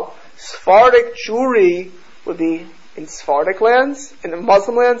go, Sephardic Jewry would be in Sephardic lands, in the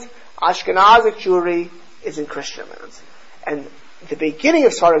Muslim lands. Ashkenazic Jewry is in Christian lands. And the beginning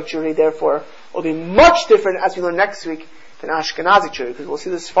of Sephardic Jewry, therefore, will be much different, as we learn next week, than Ashkenazic Jewry, because we'll see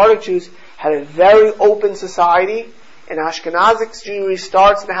the Sephardic Jews had a very open society, And Ashkenazic Jewry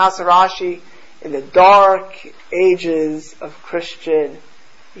starts in the house of Rashi in the dark ages of Christian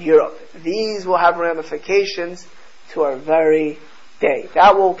Europe. These will have ramifications to our very day.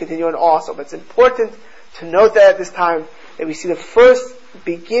 That will continue on also. But it's important to note that at this time that we see the first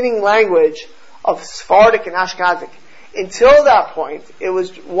beginning language of Sephardic and Ashkenazic. Until that point, it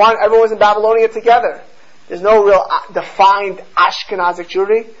was one, everyone was in Babylonia together. There's no real defined Ashkenazic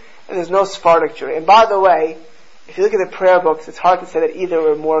Jewry, and there's no Sephardic Jewry. And by the way, if you look at the prayer books, it's hard to say that either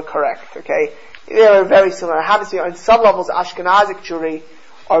were more correct, okay? They are very similar. I have to say, on some levels, Ashkenazic Jewry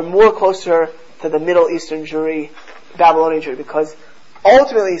are more closer to the Middle Eastern Jewry, Babylonian Jewry, because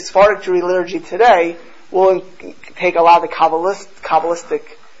ultimately, Sephardic Jewry liturgy today will take a lot of the Kabbalistic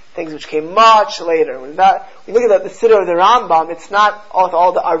things which came much later. When you look at the Siddur of the Rambam, it's not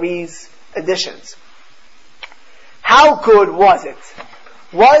all the Ari's additions. How good was it?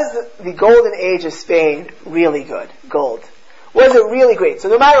 Was the golden age of Spain really good? Gold. Was it really great? So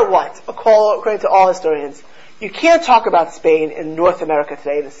no matter what, according to all historians, you can't talk about Spain in North America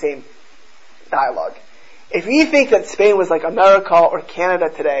today in the same dialogue. If you think that Spain was like America or Canada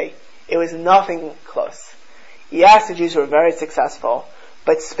today, it was nothing close. Yes, the Jews were very successful,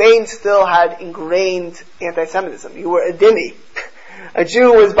 but Spain still had ingrained anti-Semitism. You were a dhimmi. A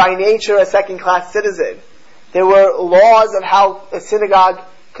Jew was by nature a second-class citizen. There were laws of how a synagogue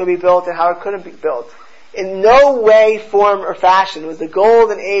could be built and how it couldn't be built. In no way, form, or fashion was the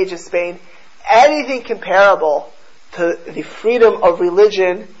golden age of Spain anything comparable to the freedom of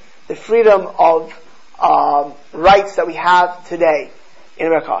religion, the freedom of rights that we have today in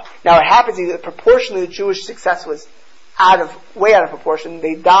America. Now it happens that proportionally the Jewish success was way out of proportion.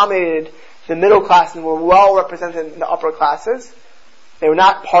 They dominated the middle class and were well represented in the upper classes. They were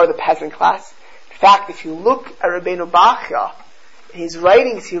not part of the peasant class. In fact, if you look at Rabbeinu Bachya, in his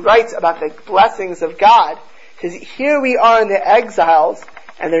writings, he writes about the blessings of God. He says, here we are in the exiles,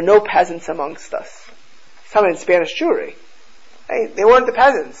 and there are no peasants amongst us. Some in Spanish Jewry. They weren't the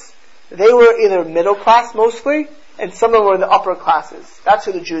peasants. They were either middle class mostly, and some of them were in the upper classes. That's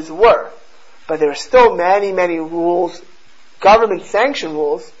who the Jews were. But there were still many, many rules, government-sanctioned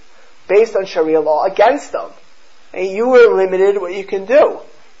rules, based on Sharia law against them. And you were limited what you can do.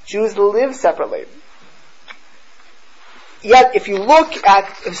 Jews live separately. Yet, if you look at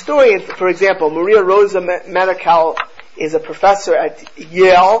historians, for example, Maria Rosa Menakel is a professor at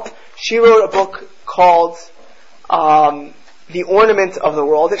Yale. She wrote a book called The Ornament of the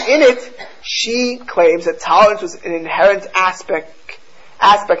World, and in it, she claims that tolerance was an inherent aspect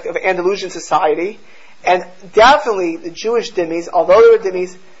of Andalusian society, and definitely the Jewish dhimmis, although they were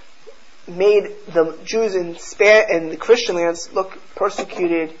dhimmis, made the Jews in the Christian lands look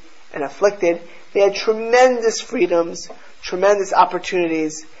persecuted and afflicted. They had tremendous freedoms, tremendous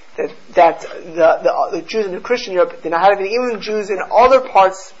opportunities that the Jews in the Christian Europe did not have, and even Jews in other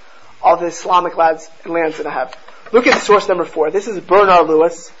parts of the Islamic lands did not have. Look at source number 4. This is Bernard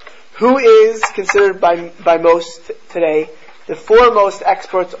Lewis, who is considered by most today the foremost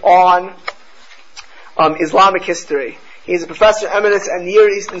expert on Islamic history. He is a professor emeritus at Near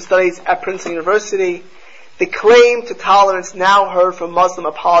Eastern Studies at Princeton University. The claim to tolerance now heard from Muslim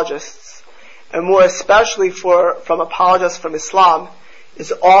apologists, and more especially from apologists from Islam,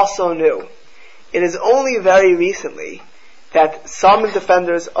 is also new. It is only very recently that some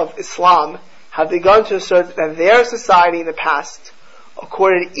defenders of Islam have begun to assert that their society in the past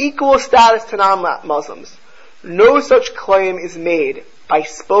accorded equal status to non-Muslims. No such claim is made by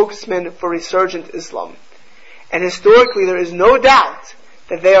spokesmen for resurgent Islam. And historically there is no doubt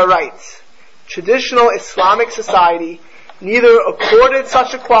that they are right. Traditional Islamic society neither accorded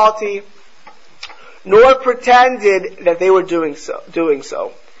such equality nor pretended that they were doing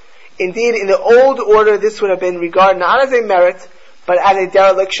so. Indeed, in the old order, this would have been regarded not as a merit, but as a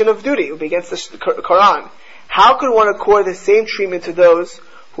dereliction of duty. It would be against the Quran. How could one accord the same treatment to those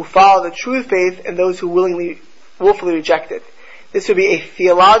who follow the true faith and those who willfully reject it? This would be a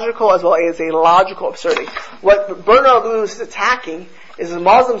theological as well as a logical absurdity. What Bernard Lewis is attacking is the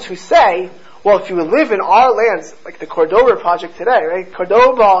Muslims who say, well, if you live in our lands, like the Cordoba Project today, right?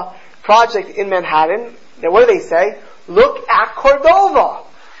 Cordoba Project in Manhattan, then what do they say? Look at Cordoba.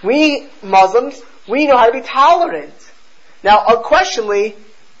 We Muslims, we know how to be tolerant. Now, unquestionably,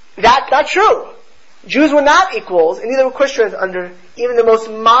 that's not true. Jews were not equals, and neither were Christians under even the most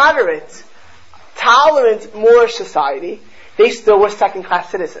moderate, tolerant Moorish society. They still were second-class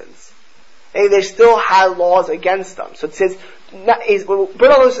citizens. They still had laws against them. So it says,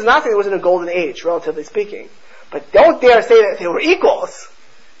 Bernard Lewis is not saying it wasn't a golden age, relatively speaking. But don't dare say that they were equals.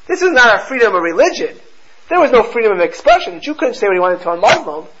 This is not a freedom of religion. There was no freedom of expression. The Jew couldn't say what he wanted to a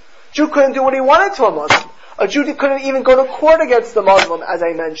Muslim. Jew couldn't do what he wanted to a Muslim. A Jew couldn't even go to court against the Muslim, as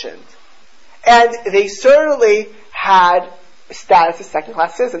I mentioned. And they certainly had status as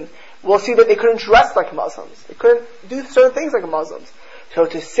second-class citizens. We'll see that they couldn't dress like Muslims. They couldn't do certain things like Muslims. So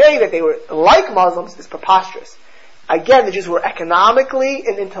to say that they were like Muslims is preposterous. Again, the Jews were economically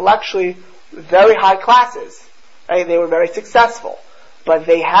and intellectually very high classes. Right? They were very successful. But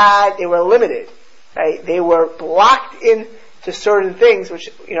they were limited. Right? They were blocked in to certain things, which,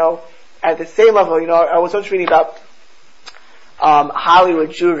 at the same level, I was once reading about Hollywood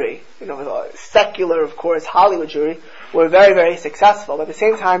Jewry, secular, of course, Hollywood Jewry, were very, very successful. But at the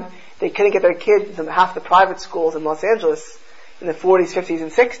same time, they couldn't get their kids into half the private schools in Los Angeles in the 40s, 50s,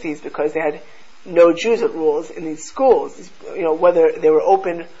 and 60s because they had no Jews at rules in these schools. Whether they were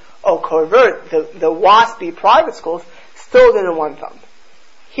open or covert, the WASPy private schools still didn't want them.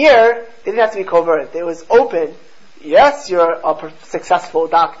 Here, they didn't have to be covert. It was open. Yes, you're a successful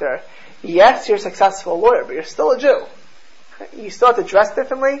doctor. Yes, you're a successful lawyer, but you're still a Jew. You still have to dress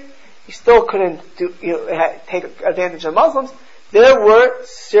differently. You still couldn't take advantage of Muslims. There were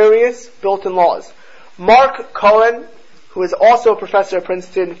serious built-in laws. Mark Cohen, who is also a professor at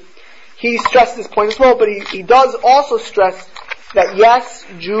Princeton, he stresses this point as well, but he does also stress that yes,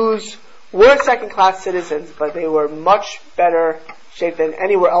 Jews were second-class citizens, but they were much better shaped than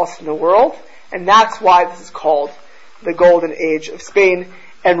anywhere else in the world, and that's why this is called the Golden Age of Spain,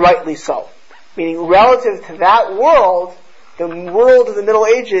 and rightly so. Meaning, relative to that world, the world of the Middle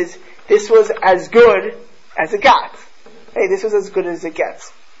Ages, this was as good as it got. Hey, this was as good as it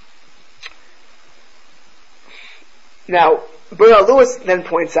gets. Now, Bernard Lewis then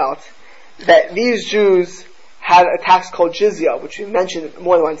points out that these Jews had a tax called jizya, which we mentioned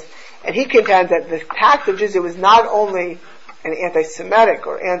more than once, and he contends that the tax of jizya was not only an anti-Semitic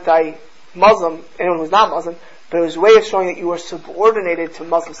or anti-Muslim, anyone who was not Muslim, but it was a way of showing that you were subordinated to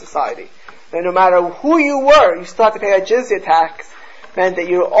Muslim society. That no matter who you were, you still had to pay that jizya tax, meant that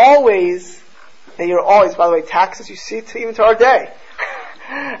you're always, by the way, taxes you see even to our day,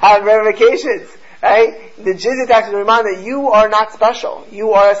 have ramifications, right? The jizya tax is a reminder that you are not special.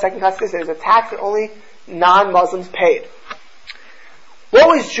 You are a second-class citizen. It's a tax that only non-Muslims paid. What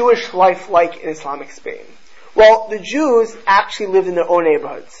was Jewish life like in Islamic Spain? Well, the Jews actually lived in their own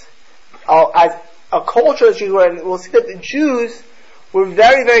neighborhoods. As a culture of Jews were, and we'll see that the Jews were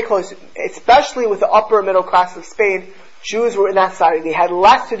very, very close, especially with the upper middle class of Spain. Jews were in that society. They had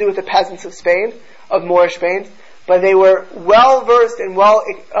less to do with the peasants of Spain, of Moorish Spain, but they were well versed and well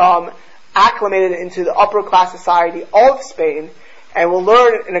acclimated into the upper class society of Spain, and we'll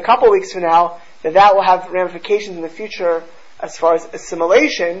learn in a couple of weeks from now that will have ramifications in the future as far as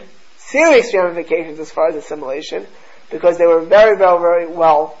assimilation, serious ramifications as far as assimilation, because they were very, very, very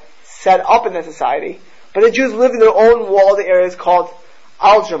well set up in that society. But the Jews lived in their own walled areas called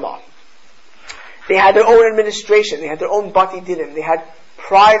Al-Jama. They had their own administration, they had their own Bati Dinim, they had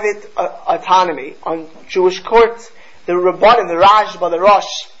private autonomy on Jewish courts. The Rabbanim, the Rajba, the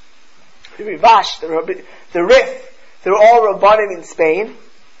Rosh, the Rivash, the Rif, they were all Rabbanim in Spain,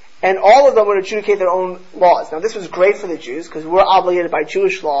 and all of them would adjudicate their own laws. Now this was great for the Jews, because we're obligated by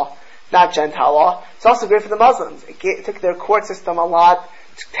Jewish law, not Gentile law. It's also great for the Muslims. It took their court system a lot,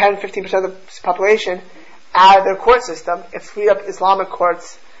 10-15% of the population out of their court system. It freed up Islamic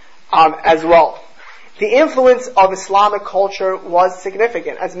courts as well. The influence of Islamic culture was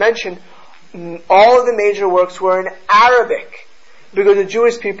significant. As mentioned, all of the major works were in Arabic, because the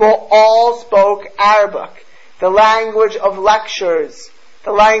Jewish people all spoke Arabic. The language of lectures,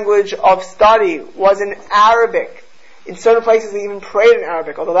 the language of study was in Arabic. In certain places they even prayed in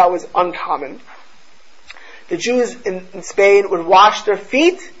Arabic, although that was uncommon. The Jews in Spain would wash their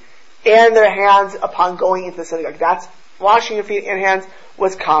feet and their hands upon going into the synagogue. That's washing your feet and hands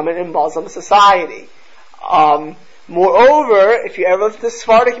was common in Muslim society. Moreover, if you ever listen to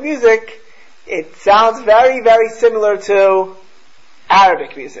Sephardic music, it sounds very, very similar to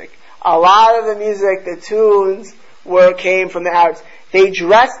Arabic music. A lot of the music, the tunes, came from the Arabs. They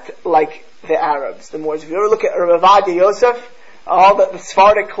dressed like the Arabs, the Moors. If you ever look at Rav Ovadia Yosef, all the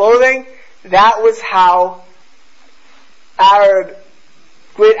Sephardic clothing, that was how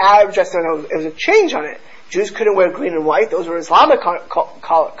great Arab dressed. It was a change on it. Jews couldn't wear green and white; those were Islamic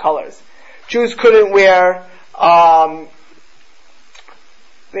colors. Jews couldn't wear fine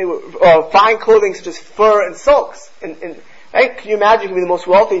clothing such as fur and silks. Right? Can you imagine? You can be the most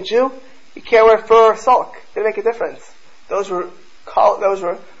wealthy Jew. You can't wear fur or silk. They make a difference. Those were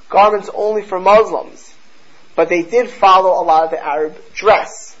garments only for Muslims, but they did follow a lot of the Arab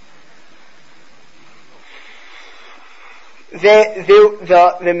dress.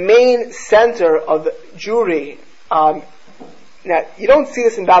 The main center of Jewry Now, you don't see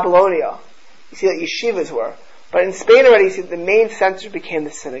this in Babylonia. You see that yeshivas were. But in Spain already, you see that the main center became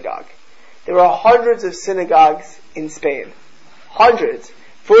the synagogue. There were hundreds of synagogues in Spain. Hundreds.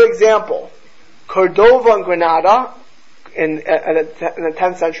 For example, Cordova and Granada, in the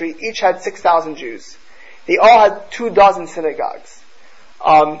 10th century, each had 6,000 Jews. They all had 24 synagogues.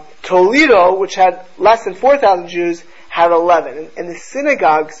 Toledo, which had less than 4,000 Jews, had 11. And the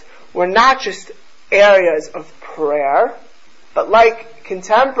synagogues were not just areas of prayer, but like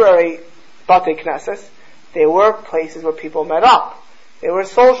contemporary Batei Knesset, they were places where people met up. They were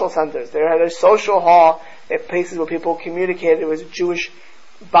social centers. They had a social hall. They had places where people communicated. It was a Jewish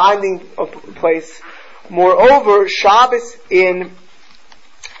bonding place. Moreover, Shabbos and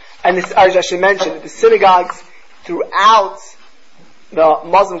this, as I should mention, the synagogues throughout the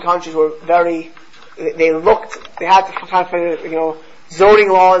Muslim countries were they had to kind of, zoning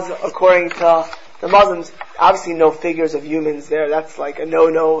laws according to the Muslims. Obviously no figures of humans there. That's like a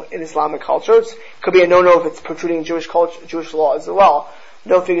no-no in Islamic culture. It could be a no-no if it's protruding Jewish culture, Jewish law as well.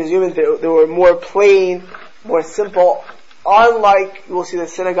 No figures of humans. They were more plain, more simple. Unlike, you will see the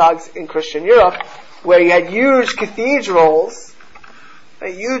synagogues in Christian Europe, where you had huge cathedrals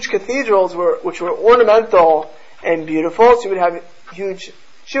which were ornamental and beautiful. So you would have huge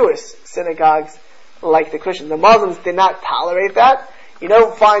Jewish synagogues like the Christians. The Muslims did not tolerate that. You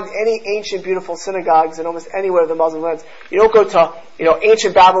don't find any ancient beautiful synagogues in almost anywhere of the Muslim lands. You don't go to,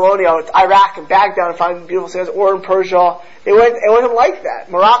 ancient Babylonia or Iraq and Baghdad and find beautiful synagogues, or in Persia. It wasn't like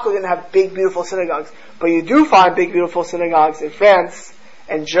that. Morocco didn't have big beautiful synagogues. But you do find big beautiful synagogues in France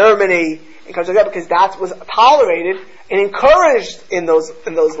and Germany and countries like that, because that was tolerated and encouraged in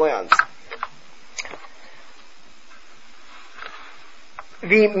those lands.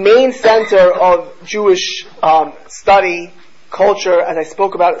 The main center of Jewish study, culture, as I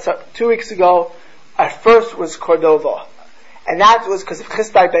spoke about it 2 weeks ago, at first was Cordova. And that was because of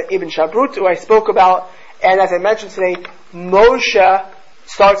Chisdai ben Ibn Shabrut, who I spoke about. And as I mentioned today, Moshe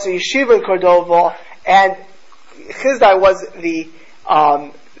starts a yeshiva in Cordova, and Chisdai was the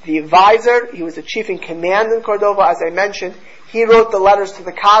advisor. He was the chief in command in Cordova, as I mentioned. He wrote the letters to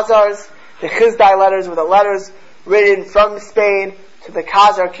the Khazars. The Chisdai letters were the letters written from Spain to the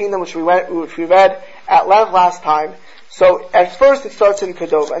Khazar kingdom, which we read at length last time. So at first it starts in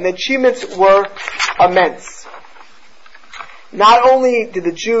Cordova, and the achievements were immense. Not only were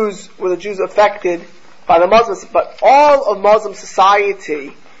the Jews affected by the Muslims, but all of Muslim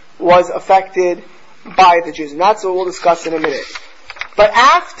society was affected by the Jews, and that's what we'll discuss in a minute. But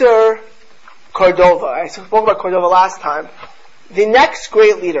after Cordova, I spoke about Cordova last time, the next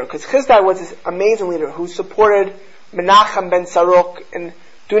great leader, because Chisdai was this amazing leader who supported Menachem ben Saruk and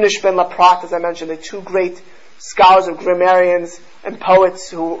Dunish ben Laprat, as I mentioned, the two great scholars of grammarians and poets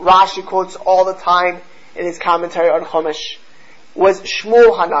who Rashi quotes all the time in his commentary on Chumash, was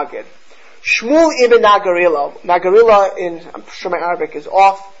Shmuel HaNagid. Shmuel ibn Nagarila. Nagarila in, I'm sure my Arabic is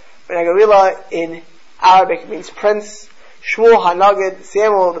off, but Nagarila in Arabic means prince. Shmuel HaNagid,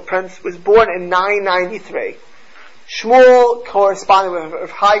 Samuel the prince, was born in 993. Shmuel corresponded with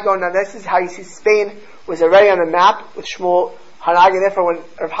Rav Hai Gaon. Now this is how you see Spain was already on the map with Shmuel HaNagid. Therefore when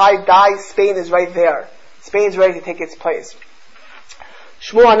Rav Hai dies, Spain is right there. Spain's ready to take its place.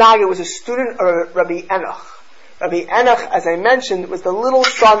 Shmuel HaNagid was a student of Rabbi Enoch. Rabbi Enoch, as I mentioned, was the little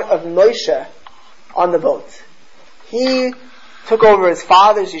son of Moshe on the boat. He took over his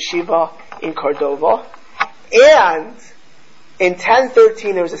father's yeshiva in Cordova, and in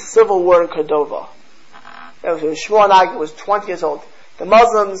 1013 there was a civil war in Cordova. That was when Shmuel HaNagid was 20 years old. The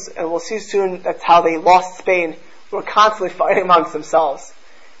Muslims, and we'll see soon that's how they lost Spain, were constantly fighting amongst themselves.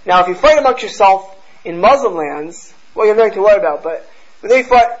 Now if you fight amongst yourself in Muslim lands, well, you have nothing to worry about, but when they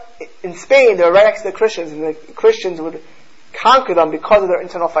fought in Spain, they were right next to the Christians, and the Christians would conquer them because of their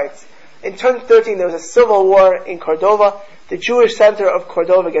internal fights. In 1013, there was a civil war in Cordova. The Jewish center of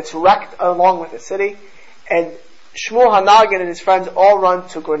Cordova gets wrecked along with the city, and Shmuel HaNagid and his friends all run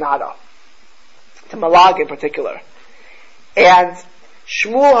to Granada, to Malaga in particular. And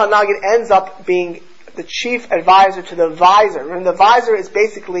Shmuel HaNagid ends up being the chief advisor to the vizier. And the vizier is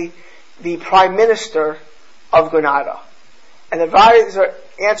basically the prime minister of Granada. And the vizier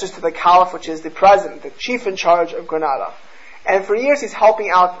answers to the caliph, which is the president, the chief in charge of Granada. And for years he's helping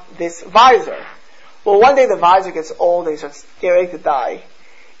out this vizier. Well, one day the vizier gets old and he starts getting ready to die.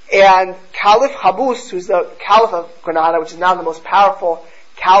 And Caliph Habus, who's the caliph of Granada, which is now the most powerful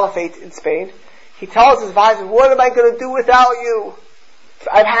caliphate in Spain, he tells his vizier, what am I going to do without you?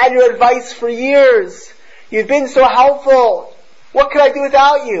 I've had your advice for years. You've been so helpful. What can I do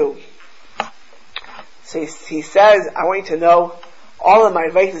without you? So he says, I want you to know all of my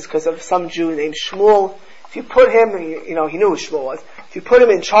advice is because of some Jew named Shmuel, if you put him, he knew who Shmuel was. If you put him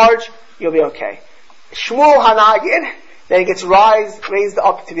in charge, you'll be okay. Shmuel Hanagid, then he gets raised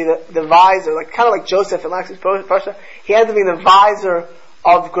up to be the visor, kind of like Joseph in Laxus Persia. He ends up being the visor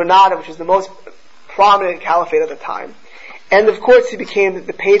of Granada, which is the most prominent caliphate at the time. And of course, he became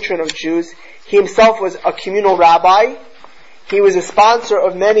the patron of Jews. He himself was a communal rabbi. He was a sponsor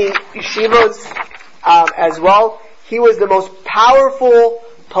of many yeshivas as well. He was the most powerful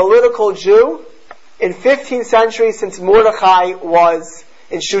political Jew in 15th century since Mordechai was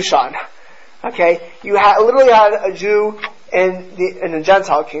in Shushan. Okay, you literally had a Jew in the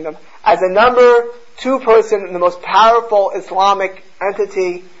Gentile kingdom as a number 2 person in the most powerful Islamic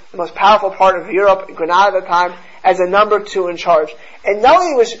entity, the most powerful part of Europe, Granada at the time, as a number 2 in charge. And not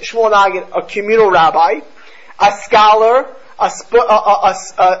only was Shmuel Nagid a communal rabbi, a scholar, a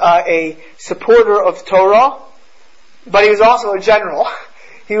supporter of Torah, but he was also a general.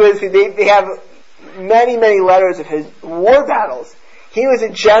 They have many letters of his war battles. He was a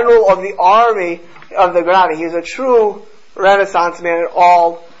general of the army of the Granada. He was a true Renaissance man at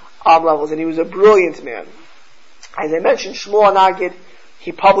all levels, and he was a brilliant man. As I mentioned, Shmuel Nagid,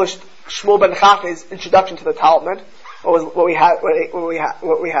 he published Shmuel ben Chafei's introduction to the Talmud. What we had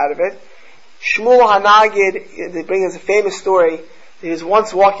of it. Shmuel Hanagid, they bring us a famous story. He was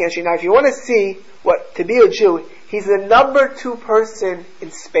once walking on the street. Now, if you want to see what to be a Jew, he's the number 2 person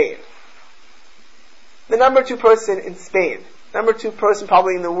in Spain. The number 2 person in Spain. Number 2 person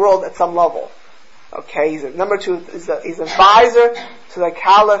probably in the world at some level. Okay, he's a number 2. He's advisor to the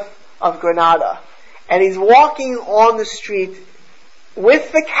Caliph of Granada, and he's walking on the street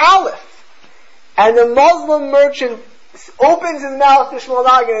with the Caliph, and the Muslim merchant opens his mouth to Shmuel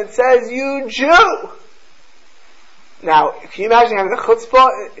Nagid and says, "You Jew." Now, can you imagine having the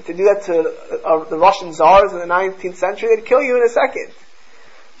chutzpah to do that to the Russian czars in the 19th century? They'd kill you in a second.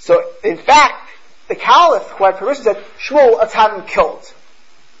 So, in fact, the Caliph, who had permission, said, "Shmuel, let's have him killed."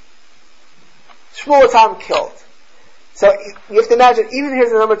 Shmuel, let's have him killed. So, you have to imagine, even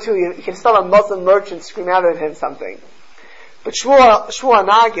here's the number 2, you can still have a Muslim merchant scream out at him something. But Shmuel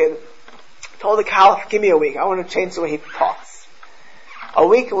Nagid told the Caliph, "Give me a week. I want to change the way he talks." A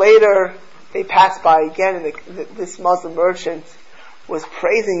week later, they passed by again, and this Muslim merchant was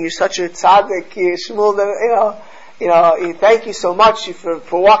praising, "You're such a tzaddik, Shmuel, thank you so much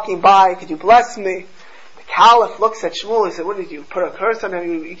for walking by. Could you bless me?" The Caliph looks at Shmuel and said, "What did you put a curse on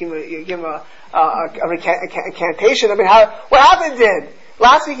him? You give him a recantation? I mean, what happened then?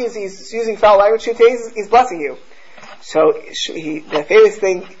 Last week he's using foul language. Today he's blessing you." So the famous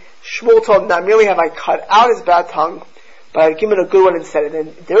thing, Shmuel told him, "Not merely have I cut out his bad tongue, but I've given a good one instead." And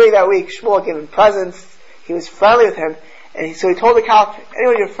then during that week, Shmuel gave him presents. He was friendly with him, and so he told the Caliph,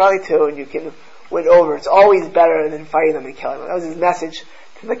 "Anyone you're friendly to and you can win over, it's always better than fighting them and killing them." That was his message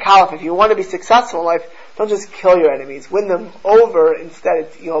to the Caliph. If you want to be successful in life, don't just kill your enemies, win them over.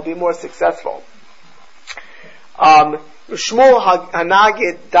 Instead, you'll be more successful. Shmuel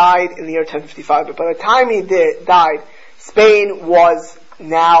Hanagid died in the year 1055, but by the time he died, Spain was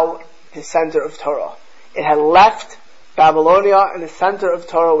now the center of Torah. It had left Babylonia, and the center of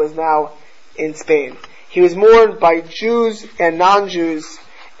Torah was now in Spain. He was mourned by Jews and non-Jews,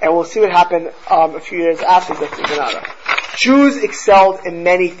 and we'll see what happened a few years after the Granada. Jews excelled in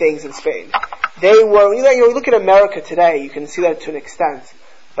many things in Spain. They were, you look at America today, you can see that to an extent,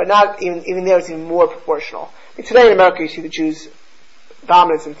 but not even there, it's even more proportional. Today in America, you see the Jews'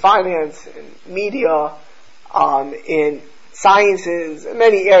 dominance in finance, in media, in sciences, in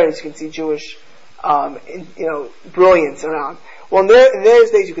many areas you can see Jewish, brilliance around. Well, in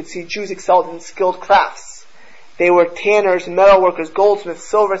those days you could see Jews excelled in skilled crafts. They were tanners, metal workers, goldsmiths,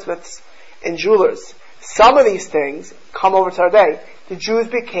 silversmiths, and jewelers. Some of these things come over to our day. The Jews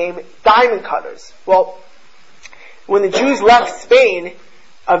became diamond cutters. Well, when the Jews left Spain,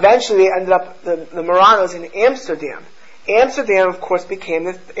 eventually they ended up, the Marranos in Amsterdam. Amsterdam, of course, became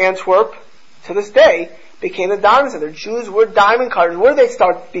Antwerp, to this day, became the diamond center. Jews were diamond cutters. Where did they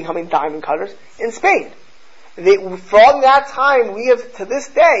start becoming diamond cutters? In Spain. From that time, to this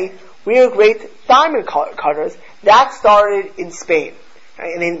day, we are great diamond cutters. That started in Spain.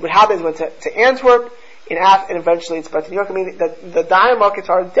 Right? And then what happens went to Antwerp, and eventually it spread to New York. I mean, the diamond markets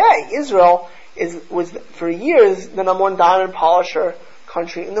are today. Israel was for years the number 1 diamond polisher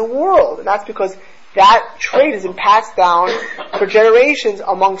country in the world. And that's because that trade has been passed down for generations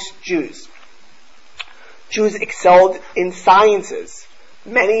amongst Jews. Jews excelled in sciences.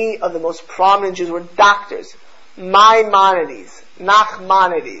 Many of the most prominent Jews were doctors. Maimonides,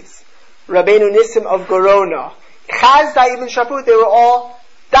 Nachmanides, Rabbeinu Nissim of Gerona, Chazda ibn Shaput, they were all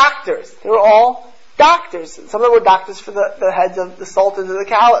doctors. Some of them were doctors for the heads of the sultans and the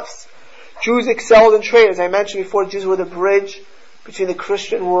caliphs. Jews excelled in trade. As I mentioned before, Jews were the bridge between the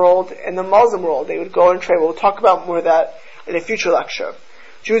Christian world and the Muslim world. They would go and trade. We'll talk about more of that in a future lecture.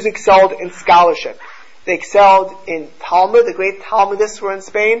 Jews excelled in scholarship. They excelled in Talmud. The great Talmudists were in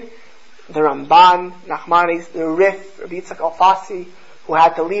Spain. The Ramban, Nachmanides, the Rif, Rabbi Yitzchak Alfasi, who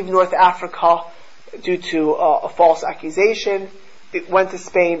had to leave North Africa due to a false accusation. It went to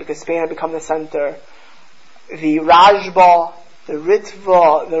Spain because Spain had become the center. The Rajba, the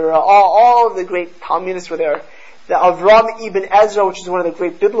Ritva, all of the great Talmudists were there. The Avram ibn Ezra, which is one of the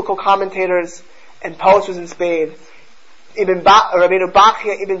great biblical commentators and poets, was in Spain. Rabbeinu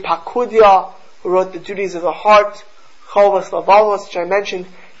Bachya ibn Pakudia, who wrote the Duties of the Heart, Chovas Lavavos, which I mentioned.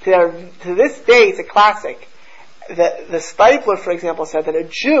 To this day, it's a classic. The Stifler, for example, said that a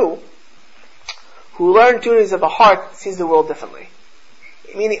Jew who learned Duties of the Heart sees the world differently.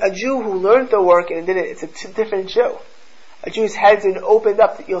 Meaning, a Jew who learned the work and did it, it's a different Jew. A Jew's head's been opened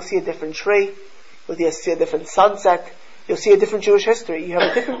up, you'll see a different tree, you'll see a different sunset, you'll see a different Jewish history. You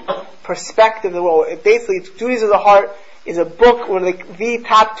have a different perspective of the world. Basically, Duties of the Heart is a book, one of the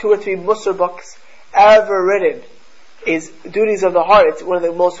top 2 or 3 Musar books ever written, is Duties of the Heart. It's one of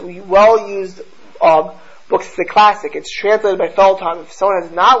the most well-used books. It's a classic. It's translated by Feldheim. If someone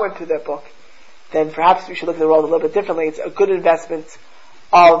has not went through that book, then perhaps we should look at the world a little bit differently. It's a good investment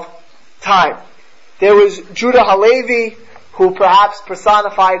of time. There was Judah Halevi, who perhaps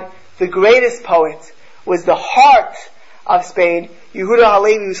personified the greatest poet, was the heart of Spain. Yehuda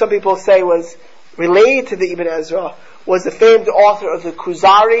Halevi, who some people say was related to the Ibn Ezra, was the famed author of the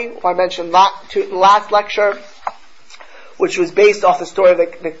Kuzari, who I mentioned last lecture, which was based off the story of the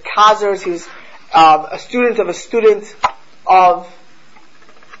Khazars. He was a student of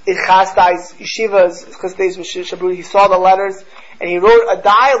Chasdai's yeshivas, Chasdai's Shabru. He saw the letters, and he wrote a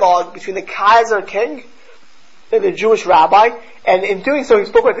dialogue between the Khazar king and the Jewish rabbi, and in doing so he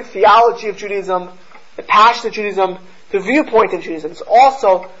spoke about the theology of Judaism, the passion of Judaism, the viewpoint of Judaism. It's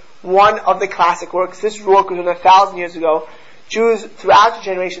also one of the classic works. This work was written 1,000 years ago. Jews throughout the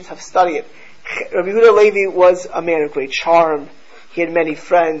generations have studied it. Rabbi Yehuda Halevi was a man of great charm. He had many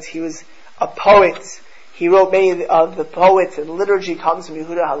friends. He was a poet. He wrote many of the poets, and liturgy comes from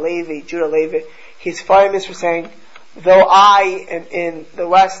Yehuda Halevi, Judah Halevi. He's famous for saying, "Though I am in the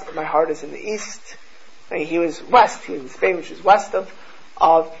west, my heart is in the east." And he was west. He was in Spain, which is west of.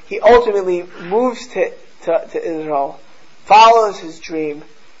 He ultimately moves to Israel, follows his dream.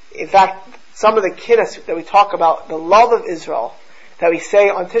 In fact, some of the kiddush that we talk about, the love of Israel, that we say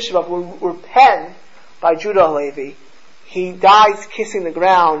on Tisha B'Av, were penned by Judah Halevi. He dies kissing the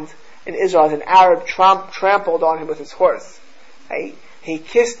ground in Israel as an Arab trampled on him with his horse. Right? He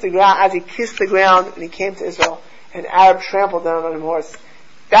kissed the ground, as he kissed the ground and he came to Israel, an Arab trampled down on his horse.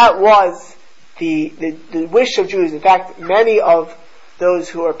 That was the wish of Jews. In fact, many of those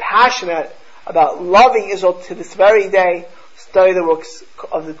who are passionate about loving Israel to this very day study the works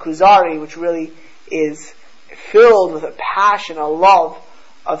of the Kuzari, which really is filled with a passion, a love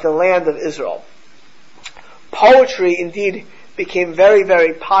of the land of Israel. Poetry indeed became very,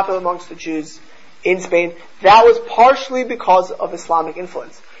 very popular amongst the Jews in Spain. That was partially because of Islamic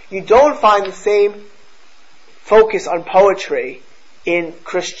influence. You don't find the same focus on poetry in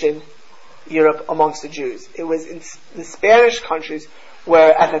Christian Europe amongst the Jews. It was in the Spanish countries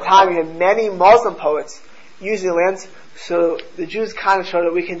where at the time you had many Muslim poets using the lands, so the Jews kind of showed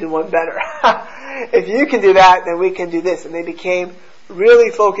that we can do one better. If you can do that, then we can do this. And they became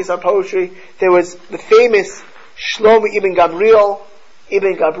really focused on poetry. There was the famous Shlomo ibn Gabriel.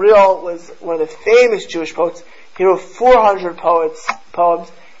 Ibn Gabriel was one of the famous Jewish poets. He wrote 400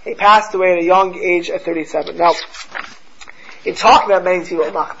 poems. He passed away at a young age at 37. Now, in talking about many people,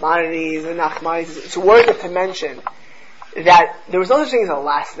 Nachmanides, it's worth it to mention that there was no such thing as a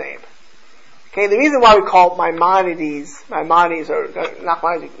last name. Okay, the reason why we call Maimonides or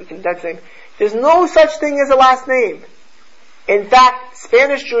Nachmanides, we can that name. There's no such thing as a last name. In fact,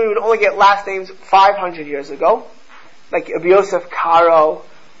 Spanish Jewry would only get last names 500 years ago, like Rabbi Yosef Karo.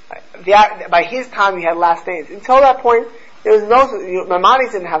 By his time, we had last names. Until that point, there was no.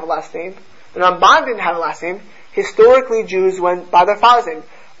 Maimonides didn't have a last name. The Ramban didn't have a last name. Historically, Jews went by their father's name.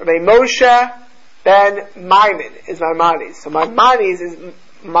 Rabbi Moshe ben Maimon is Maimonides. So Maimonides is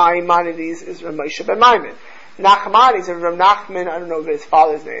Rabbi Moshe ben Maimon. Nachmanides is Rabbi Nachman. I don't know his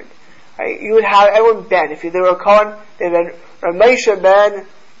father's name. Right? You would have everyone Ben. If they were a Kohen, they then Rabbi Moshe ben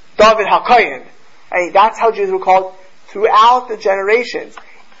David HaKohen. Right? That's how Jews were called throughout the generations.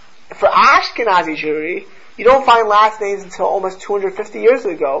 For Ashkenazi Jewry, you don't find last names until almost 250 years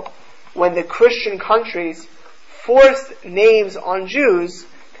ago, when the Christian countries forced names on Jews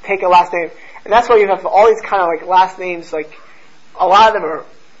to take a last name. And that's why you have all these kind of like last names, like a lot of them are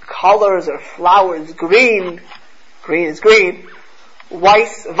colors or flowers. Green is green.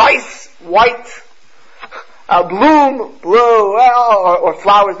 Vice, white. Bloom, blue, or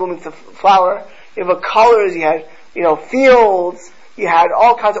flowers blooming to flower. You have colors, you had, fields, you had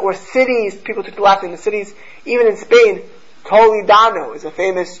all kinds of, or cities, people took the last name of cities. Even in Spain, Toledano is a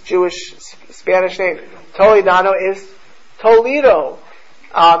famous Jewish Spanish name. Toledano is Toledo.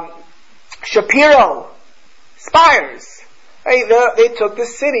 Shapiro, Spires. They took the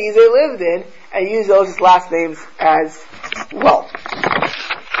cities they lived in and used those as last names as well.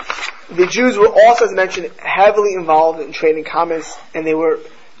 The Jews were also, as mentioned, heavily involved in trade and commerce, and they were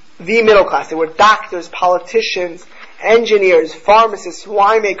the middle class. They were doctors, politicians, engineers, pharmacists,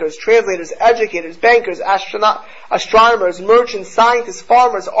 winemakers, translators, educators, bankers, astronomers, merchants, scientists,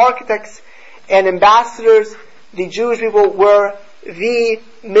 farmers, architects, and ambassadors. The Jewish people were the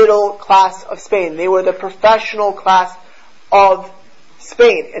middle class of Spain. They were the professional class of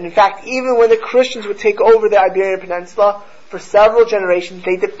Spain. And in fact, even when the Christians would take over the Iberian Peninsula, for several generations,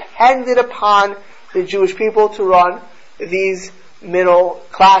 they depended upon the Jewish people to run these middle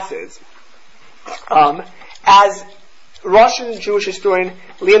classes. As Russian Jewish historian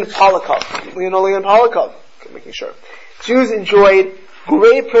Leon Poliakov, making sure, Jews enjoyed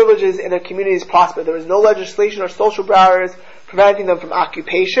great privileges and their communities prospered. There was no legislation or social barriers preventing them from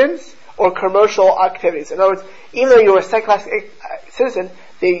occupations or commercial activities. In other words, even though you were a second-class citizen,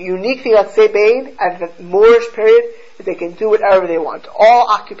 the unique thing about Spain at the Moorish period is they can do whatever they want. All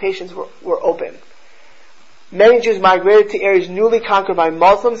occupations were open. Many Jews migrated to areas newly conquered by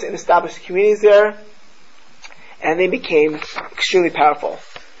Muslims and established communities there, and they became extremely powerful.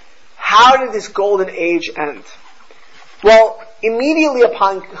 How did this golden age end? Well, immediately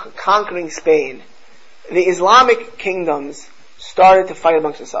upon conquering Spain, the Islamic kingdoms started to fight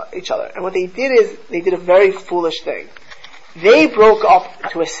amongst each other. And what they did is, they did a very foolish thing. They broke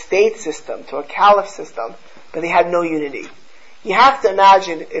up to a state system, to a caliph system, but they had no unity. You have to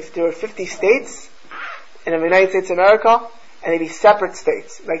imagine if there were 50 states in the United States of America, and they'd be separate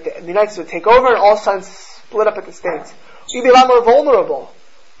states. Like the United States would take over and all of a sudden split up into states. You'd be a lot more vulnerable.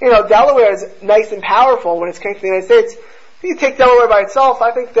 Delaware is nice and powerful when it's came to the United States. If you take Delaware by itself,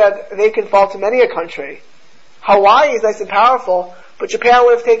 I think that they can fall to many a country. Hawaii is nice and powerful, but Japan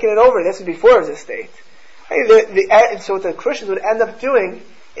would have taken it over. This was before it was a state. And so what the Christians would end up doing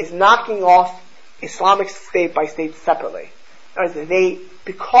is knocking off Islamic state by state separately.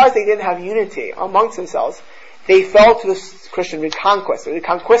 Because they didn't have unity amongst themselves, they fell to this Christian reconquest, or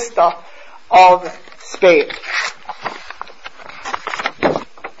reconquista of Spain.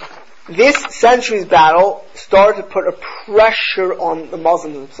 This century's battle started to put a pressure on the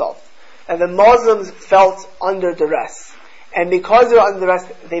Muslims themselves. And the Muslims felt under duress. And because they were under duress,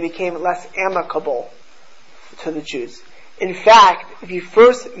 they became less amicable to the Jews. In fact, the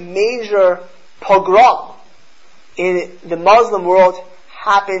first major pogrom in the Muslim world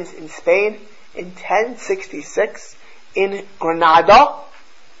happens in Spain in 1066 in Granada.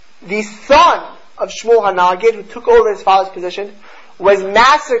 The son of Shmuel HaNagid, who took over his father's position, was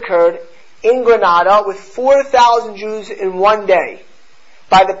massacred in Granada with 4,000 Jews in one day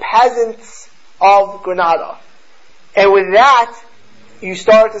by the peasants of Granada. And with that, you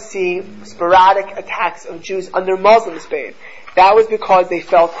start to see sporadic attacks of Jews under Muslim Spain. That was because they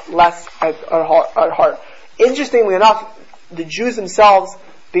felt less at heart. Interestingly enough, the Jews themselves,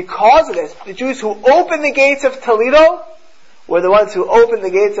 because of this, the Jews who opened the gates of Toledo were the ones who opened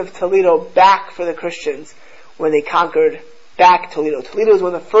the gates of Toledo back for the Christians when they conquered back Toledo. Toledo was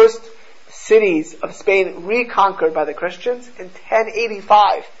one of the first cities of Spain reconquered by the Christians in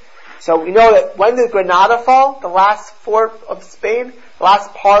 1085. So we know that when did Granada fall? The last fort of Spain, the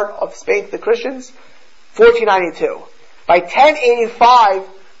last part of Spain to the Christians? 1492. By 1085,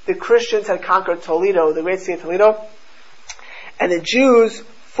 the Christians had conquered Toledo, the great city of Toledo. And the Jews,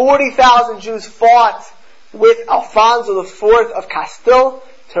 40,000 Jews fought with Alfonso IV of Castile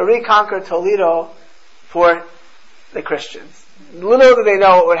to reconquer Toledo for the Christians. Little did they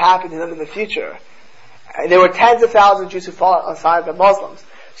know what would happen to them in the future. There were tens of thousands of Jews who fought on the side of the Muslims.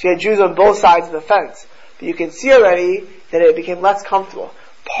 So you had Jews on both sides of the fence. But you can see already that it became less comfortable.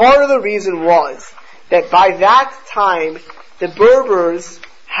 Part of the reason was that by that time, the Berbers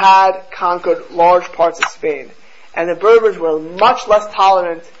had conquered large parts of Spain. And the Berbers were much less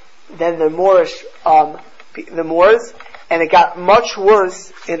tolerant than the Moors. And it got much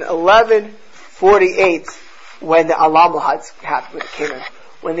worse in 1148 when the Almohads came in.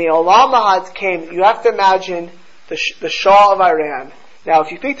 When the Almohads came, you have to imagine the Shah of Iran. Now,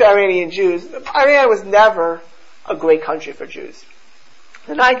 if you speak to Iranian Jews, Iran was never a great country for Jews.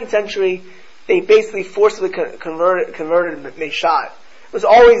 In the 19th century, they basically forcibly converted Meshad. was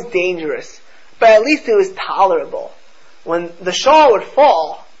always dangerous, but at least it was tolerable. When the Shah would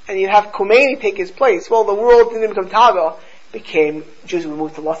fall, and you'd have Khomeini take his place, well, the world didn't become tolerable. Jews would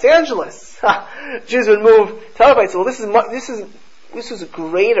move to Los Angeles. Jews would move to other places. Well, this is a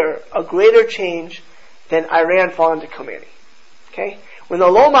greater change than Iran falling to Khomeini. Okay? When the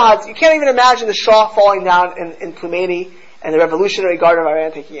Almohads, you can't even imagine the Shah falling down in Khomeini and the Revolutionary Guard of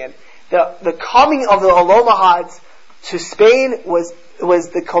Iran taking in. The coming of the Almohads to Spain was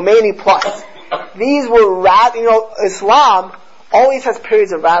the Khomeini plus. These were Islam always has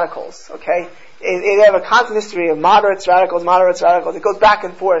periods of radicals, okay? They have a constant history of moderates, radicals. It goes back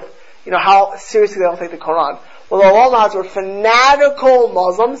and forth, how seriously they don't take the Quran. Well, the Almohads were fanatical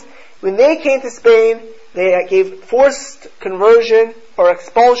Muslims. When they came to Spain, they gave forced conversion or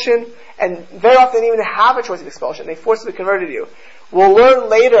expulsion, and very often they didn't even have a choice of expulsion. They forcibly converted you. We'll learn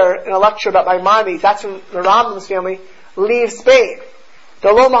later in a lecture about Maimonides, that's when the Rambam's family leaves Spain. The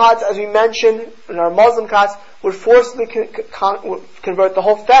Almohads, as we mentioned in our Muslim class, would forcibly convert the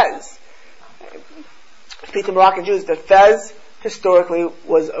whole Fez. Speak to Moroccan Jews, the Fez historically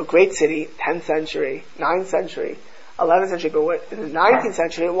was a great city, 10th century, 9th century, 11th century, but in the 19th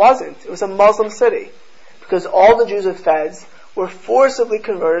century it wasn't. It was a Muslim city. Because all the Jews of Fez were forcibly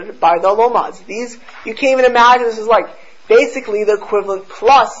converted by the Almohads. You can't even imagine, this is like basically the equivalent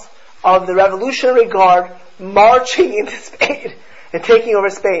plus of the Revolutionary Guard marching into Spain and taking over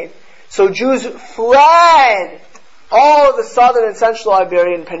Spain. So Jews fled all of the southern and central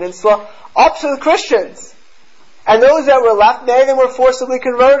Iberian Peninsula up to the Christians. And those that were left, many of them were forcibly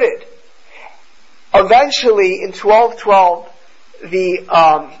converted. Eventually, in 1212, the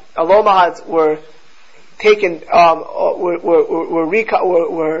Almohads were taken,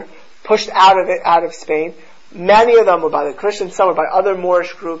 were pushed out of Spain. Many of them were by the Christians, some were by other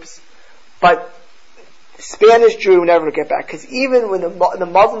Moorish groups. But Spanish Jew would never get back, because even when in the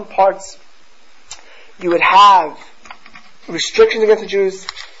Muslim parts, you would have restrictions against the Jews.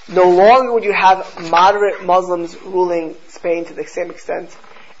 No longer would you have moderate Muslims ruling Spain to the same extent.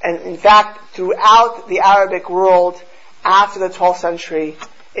 And in fact, throughout the Arabic world, after the 12th century,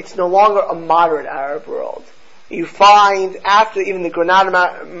 it's no longer a moderate Arab world. You find, after even the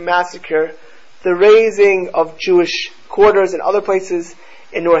Granada massacre, the raising of Jewish quarters in other places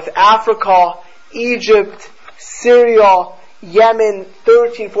in North Africa, Egypt, Syria, Yemen,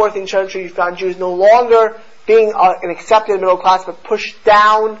 13th, 14th century, you found Jews no longer being an accepted middle class, but pushed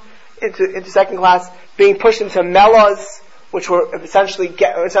down into second class, being pushed into mellas, which were essentially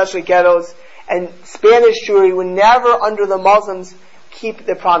ghettos, and Spanish Jewry would never, under the Muslims, keep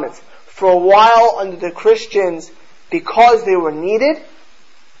their prominence. For a while, under the Christians, because they were needed,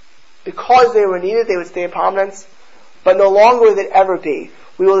 they would stay in prominence, but no longer would it ever be.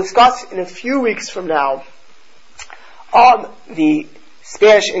 We will discuss in a few weeks from now the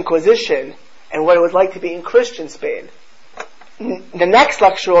Spanish Inquisition and what it was like to be in Christian Spain. The next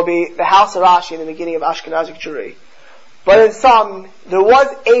lecture will be the House of Rashi and the beginning of Ashkenazic Jewry. But in sum, there was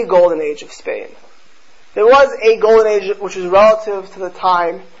a golden age of Spain. There was a golden age which was relative to the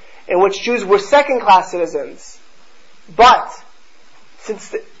time in which Jews were second-class citizens. But,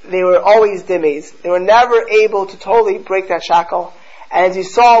 since they were always dhimmis, they were never able to totally break that shackle. And as you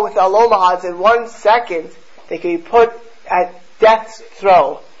saw with the Almohads, in 1 second, they could be put at death's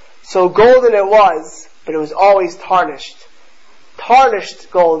throw. So golden it was, but it was always tarnished. Tarnished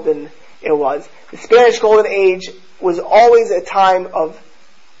golden it was. The Spanish Golden Age was always a time of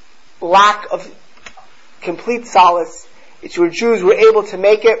lack of complete solace. It's where Jews were able to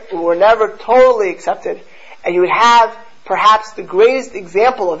make it, but were never totally accepted. And you would have, perhaps the greatest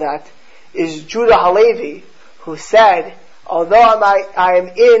example of that is Judah Halevi, who said, although I am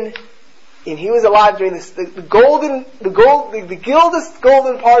in, and he was alive during this, the gildest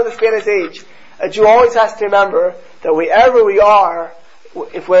golden part of the Spanish age, a Jew always has to remember that wherever we are,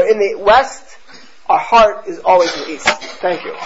 if we're in the West, our heart is always in the East. Thank you.